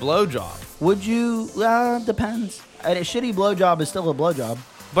shitty blowjob. Would you? Depends. A shitty blowjob is still a blowjob.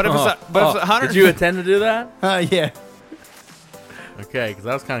 But if it's a 100, Did you intend to do that? Yeah. Okay, because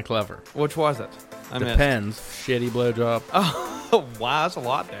that was kind of clever. which was it? I missed. Depends. Shitty blowjob. Oh wow, that's a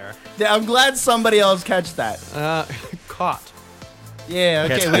lot there. I'm glad somebody else catch that. Caught. Yeah,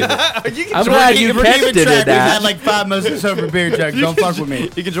 okay. You can I'm join, glad you We're catched keeping it track. at We've that. had like 5 mostly sober beer chugs. Don't fuck with me.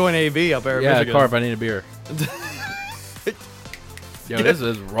 you can join AV up there in Yeah, Michigan. Carp, I need a beer. Yo, this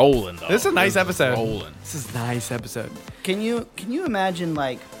is rolling, though. This is a nice This episode. Rolling. This is a nice episode. Can you imagine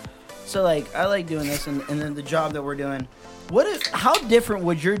like, so like I like doing this and then the job that we're doing. How different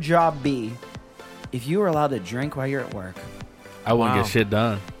would your job be if you were allowed to drink while you're at work? I wouldn't Wow. get shit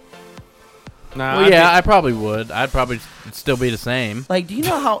done. Nah, Well, yeah, I probably would. I'd probably still be the same. Like, do you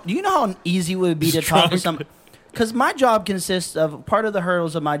know how easy it would be to talk to some? Because my job consists of part of the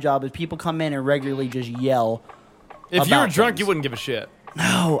hurdles of my job is people come in and regularly just yell. if you were about drunk, things. you wouldn't give a shit.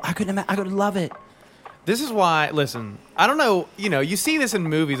 No, I couldn't. I could love it. This is why, listen, I don't know, you see this in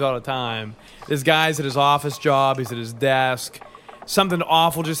movies all the time. This guy's at his office job, he's at his desk. Something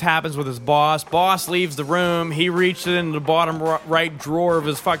awful just happens with his boss. Boss leaves the room. He reaches into the bottom right drawer of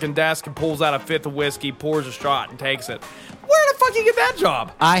his fucking desk and pulls out a fifth of whiskey, pours a shot, and takes it. Where the fuck you get that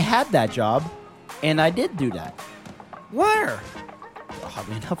job? I had that job, and I did do that. Where?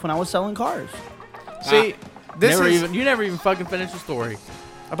 Oddly enough, when I was selling cars. See, this is You never even fucking finished the story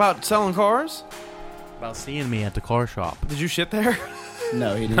about selling cars. about seeing me at the car shop. Did you shit there?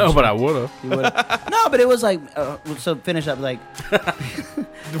 No, he didn't. No, but I would have. He would've- no, but it was like so. Finish up like.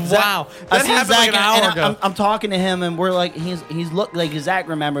 Wow, I that see happened Zach like an hour and ago. I'm talking to him, and we're like, he's look like Zach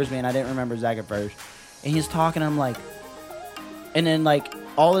remembers me, and I didn't remember Zach at first. And he's talking, I'm like, and then like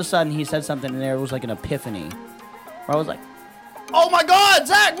all of a sudden he said something, and there was like an epiphany, where I was like, "Oh my God,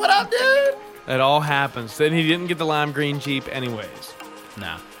 Zach, what up, dude?" It all happens. Then he didn't get the lime green Jeep anyways.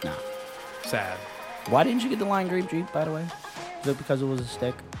 Nah. No. Sad. Why didn't you get the lime green Jeep, by the way? Is it because it was a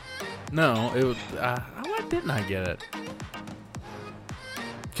stick? No, it was. Why didn't I get it?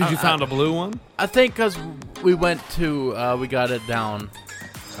 Because you found a blue one? I think because we went to, we got it down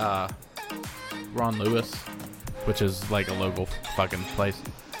Ron Lewis, which is like a local fucking place.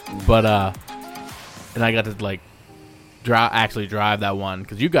 But, and I got to like drive that one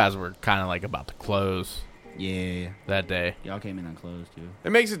because you guys were kind of like about to close Yeah. that day. Y'all came in unclosed, too.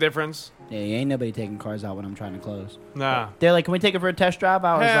 It makes a difference. Yeah, ain't nobody taking cars out when I'm trying to close. Nah. They're like, "Can we take it for a test drive?"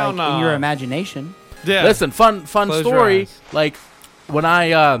 I was Hell like, no. "In your imagination." Yeah. Listen, fun Close your story. eyes. Like when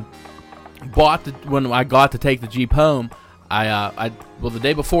I when I got to take the Jeep home, well the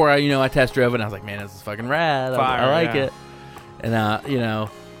day before I test drove it and I was like, man, this is fucking rad. Fire, I like yeah. it. And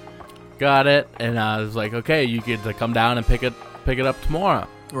got it and I was like, okay, you get to come down and pick it up tomorrow.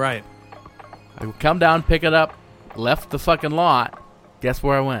 Right. I would come down, pick it up, left the fucking lot. Guess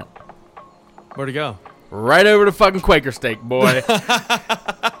where I went? Where'd it go? Right over to fucking Quaker Steak, boy.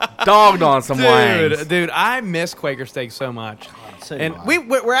 Dogged on some wings. Dude, I miss Quaker Steak so much. So And do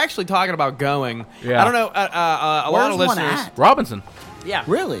I. we're actually talking about going. Yeah. I don't know. A lot of Where's one listeners. at? Robinson. Yeah.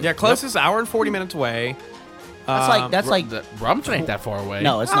 Really? Yeah, closest hour and 40 minutes away. That's like Robinson ain't that far away.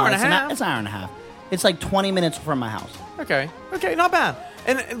 no, it's Hour not. and a It's an, half. it's an hour and a half. It's like 20 minutes from my house. Okay, not bad.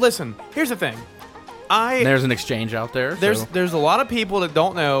 And listen, here's the thing. And there's an exchange out there. so- There's a lot of people that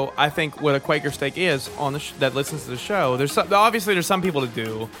don't know. I think what a Quaker Steak is on the that listens to the show. Obviously there's some people that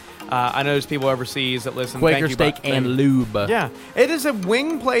do. I know there's people overseas that listen. Quaker Thank you, Steak but- and lube. Yeah, it is a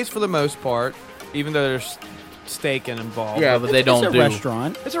wing place for the most part, even though there's steak involved. Yeah, but they don't it's a do.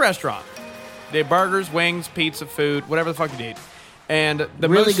 restaurant. It's a restaurant. They have burgers, wings, pizza, food, whatever the fuck you need. And the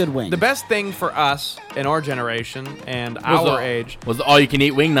Really good wings. The best thing for us in our generation and Was our the- age, was all you can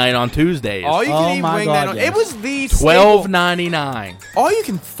eat wing night on Tuesdays. all you Oh can eat my wing God, night on- yes. It was the staple. $12.99. All you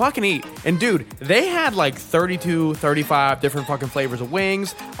can fucking eat. And dude, they had like 32, 35 different fucking flavors of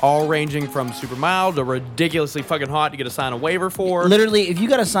wings, all ranging from super mild to ridiculously fucking hot to get to sign a waiver for. Literally, if you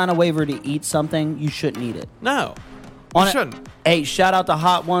got to sign a waiver to eat something, you shouldn't eat it. No. On You it- shouldn't. Hey, shout out to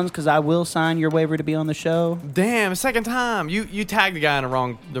Hot Ones because I will sign your waiver to be on the show. Damn, second time. You tagged the guy in the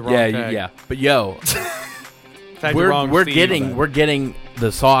wrong Yeah, tag. yeah. But yo, Tagged the wrong we're Steve. getting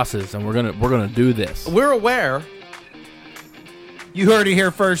the sauces, and we're gonna do this. We're aware. You heard it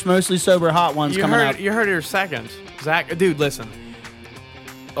here first. Mostly sober Hot Ones You coming heard up. you heard it here second. Zach, dude, listen.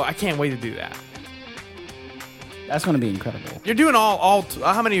 Oh, I can't wait to do that. That's going to be incredible. You're doing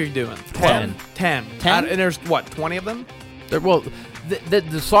how many are you doing? 10. 10. 10? And there's what, 20 of them? Well,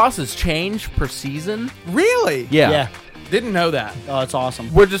 the sauces change per season. Really? Yeah. Didn't know that. Oh, it's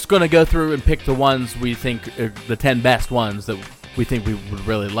awesome. We're just gonna go through and pick the ones we think are the 10 best ones that we think we would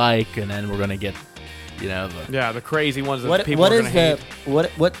really like, and then we're gonna get, Yeah, the crazy ones that What people what are is gonna the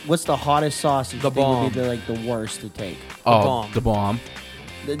hate. what's the hottest sauce you The think would bomb. be the worst to take? bomb. the bomb.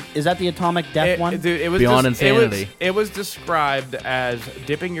 Is that the atomic death one? Dude, it was Beyond just- insanity. It was described as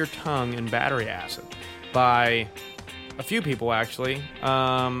dipping your tongue in battery acid by A few people, actually.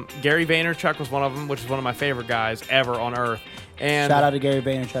 Gary Vaynerchuk was one of them, which is one of my favorite guys ever on earth. And Shout out to Gary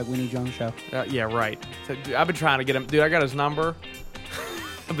Vaynerchuk. We need you on the show. yeah, right. So, dude, I've been trying to get him. Dude, I got his number.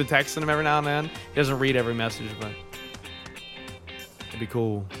 I've been texting him every now and then. He doesn't read every message, but it'd be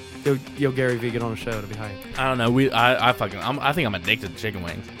cool. Yo, Gary V, get on the show. It'd be hype. I don't know. I think I'm addicted to chicken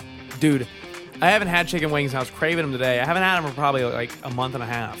wings. Dude, I haven't had chicken wings and I was craving them today. I haven't had them for probably like a month and a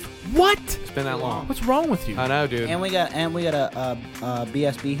half. What? It's been that long. What's wrong with you? I know, dude. And we got a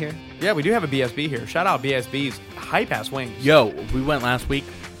BSB here. Yeah, we do have a BSB here. Shout out BSB's hype ass wings. Yo, we went last week.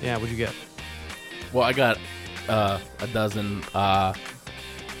 Yeah, what'd you get? Well, I got a dozen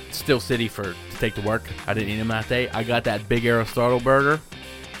Steel City to take to work. I didn't eat them that day. I got that big Aristotle burger.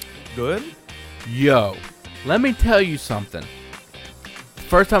 Good? Yo, let me tell you something.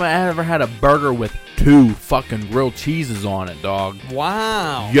 First time I ever had a burger with 2 fucking grilled cheeses on it, dog.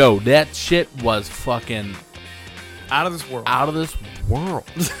 Wow. Yo, that shit was fucking Out of this world. out of this world.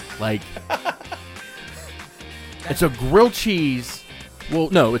 Like, it's a grilled cheese. Well,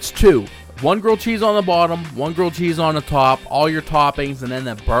 no, it's 2. 1 grilled cheese on the bottom, 1 grilled cheese on the top, all your toppings, and then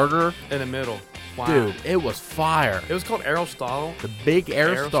the burger. In the middle. Wow. Dude, it was fire. It was called Aristotle. The big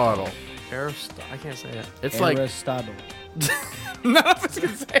Aristotle. Aristotle. I can't say it. It's like, Aristotle. None of us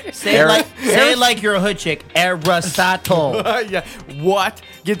can say it. Say it like you're a hood chick. Aristotle. Yeah. What?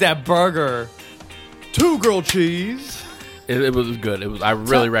 Get that burger. 2 grilled cheese. it was good. I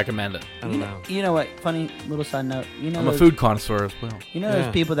really recommend it. I don't know. You know what? Funny little side note. You know I'm a those- food connoisseur as well. You know Yeah.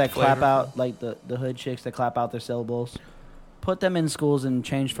 those people that clap Flavor. out, like the hood chicks that clap out their syllables? Put them in schools and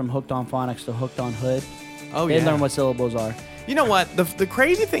change from hooked on phonics to hooked on hood. Oh, They yeah. learn what syllables are. You know what? The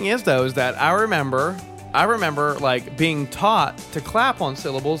crazy thing is, though, is that I remember like being taught to clap on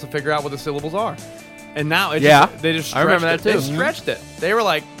syllables to figure out what the syllables are. And now it Yeah. just, they just I remember stretched that it. too. They stretched it. They were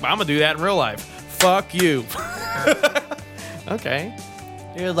like, I'm going to do that in real life. Fuck you. Okay.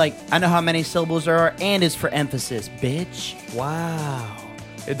 You're like, I know how many syllables there are, and it's for emphasis, bitch. Wow.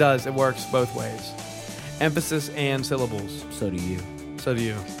 It does. It works both ways. Emphasis and syllables. So do you. So do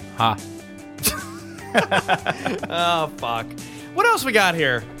you. Ha. Oh, fuck. What else we got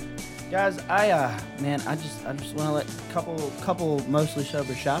here? Guys, I just want to let couple mostly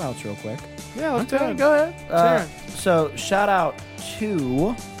sober shout outs real quick. Yeah, let's do it. Go ahead. So shout out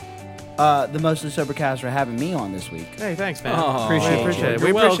to the Mostly Sober Cast for having me on this week. Hey, thanks, man. Oh, Appreciate we appreciate you. it. We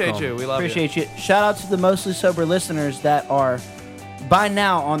You're appreciate welcome. you. We love Appreciate you. Shout out to the Mostly Sober listeners that are by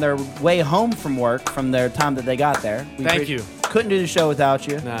now on their way home from work from their time that they got there. We Thank you. Couldn't do the show without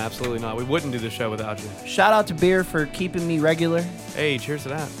you. No, absolutely not. We wouldn't do the show without you. Shout out to Beer for keeping me regular. Hey, cheers to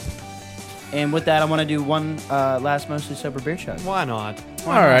that. And with that, I want to do one last Mostly Sober beer chug. Why not?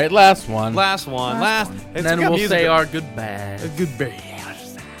 All right, last one. Last one. Last Last. one. It's And then got we'll music. say our goodbye. A good beer.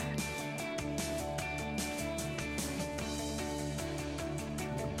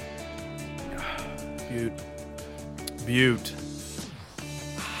 Butte.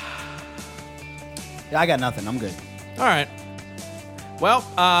 Yeah, I got nothing. I'm good. All right. Well,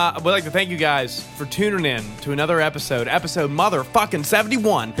 we'd like to thank you guys for tuning in to another episode motherfucking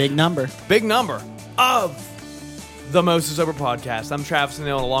 71. Big number. Big number of the Mostly Sober Podcast. I'm Travis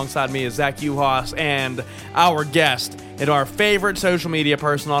Neal, and alongside me is Zach Uhas and our guest and our favorite social media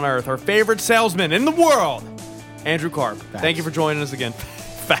person on earth, our favorite salesman in the world, Andrew Karp. Thank you for joining us again.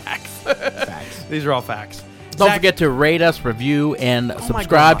 Facts. Facts. These are all facts. Don't Zach- forget to rate us, review, and my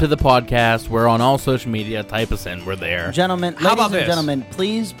subscribe God. to the podcast. We're on all social media. Type us in. We're there. Gentlemen, How about ladies and this?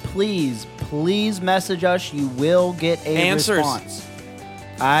 gentlemen, please message us. You will get a Answers. response.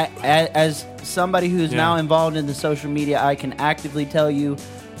 As somebody who's now involved in the social media, I can actively tell you,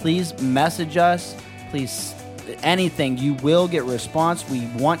 please message us. Please, anything. You will get response. We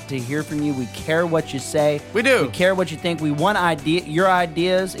want to hear from you. We care what you say. We do. We care what you think. We want your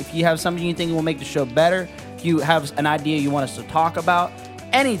ideas. If you have something you think will make the show better, if you have an idea you want us to talk about,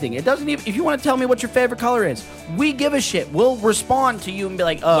 anything. It doesn't even. If you want to tell me what your favorite color is, we give a shit. We'll respond to you and be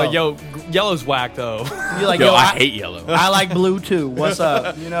like, oh, Like, yo, yellow's whack, though. you're like, Yo, I hate yellow. I like blue too. What's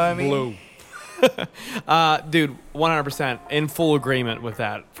up? You know what I mean? Blue. Dude, 100% in full agreement with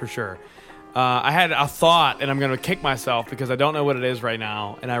that, for sure. I had a thought, and I'm going to kick myself because I don't know what it is right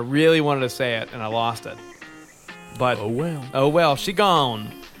now, and I really wanted to say it, and I lost it. But oh well, she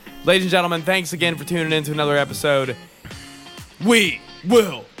gone. Ladies and gentlemen, thanks again for tuning in to another episode. We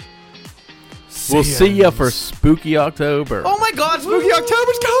will We'll see ya for Spooky October. Oh my God, Spooky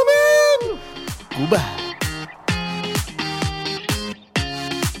October's coming! Goodbye.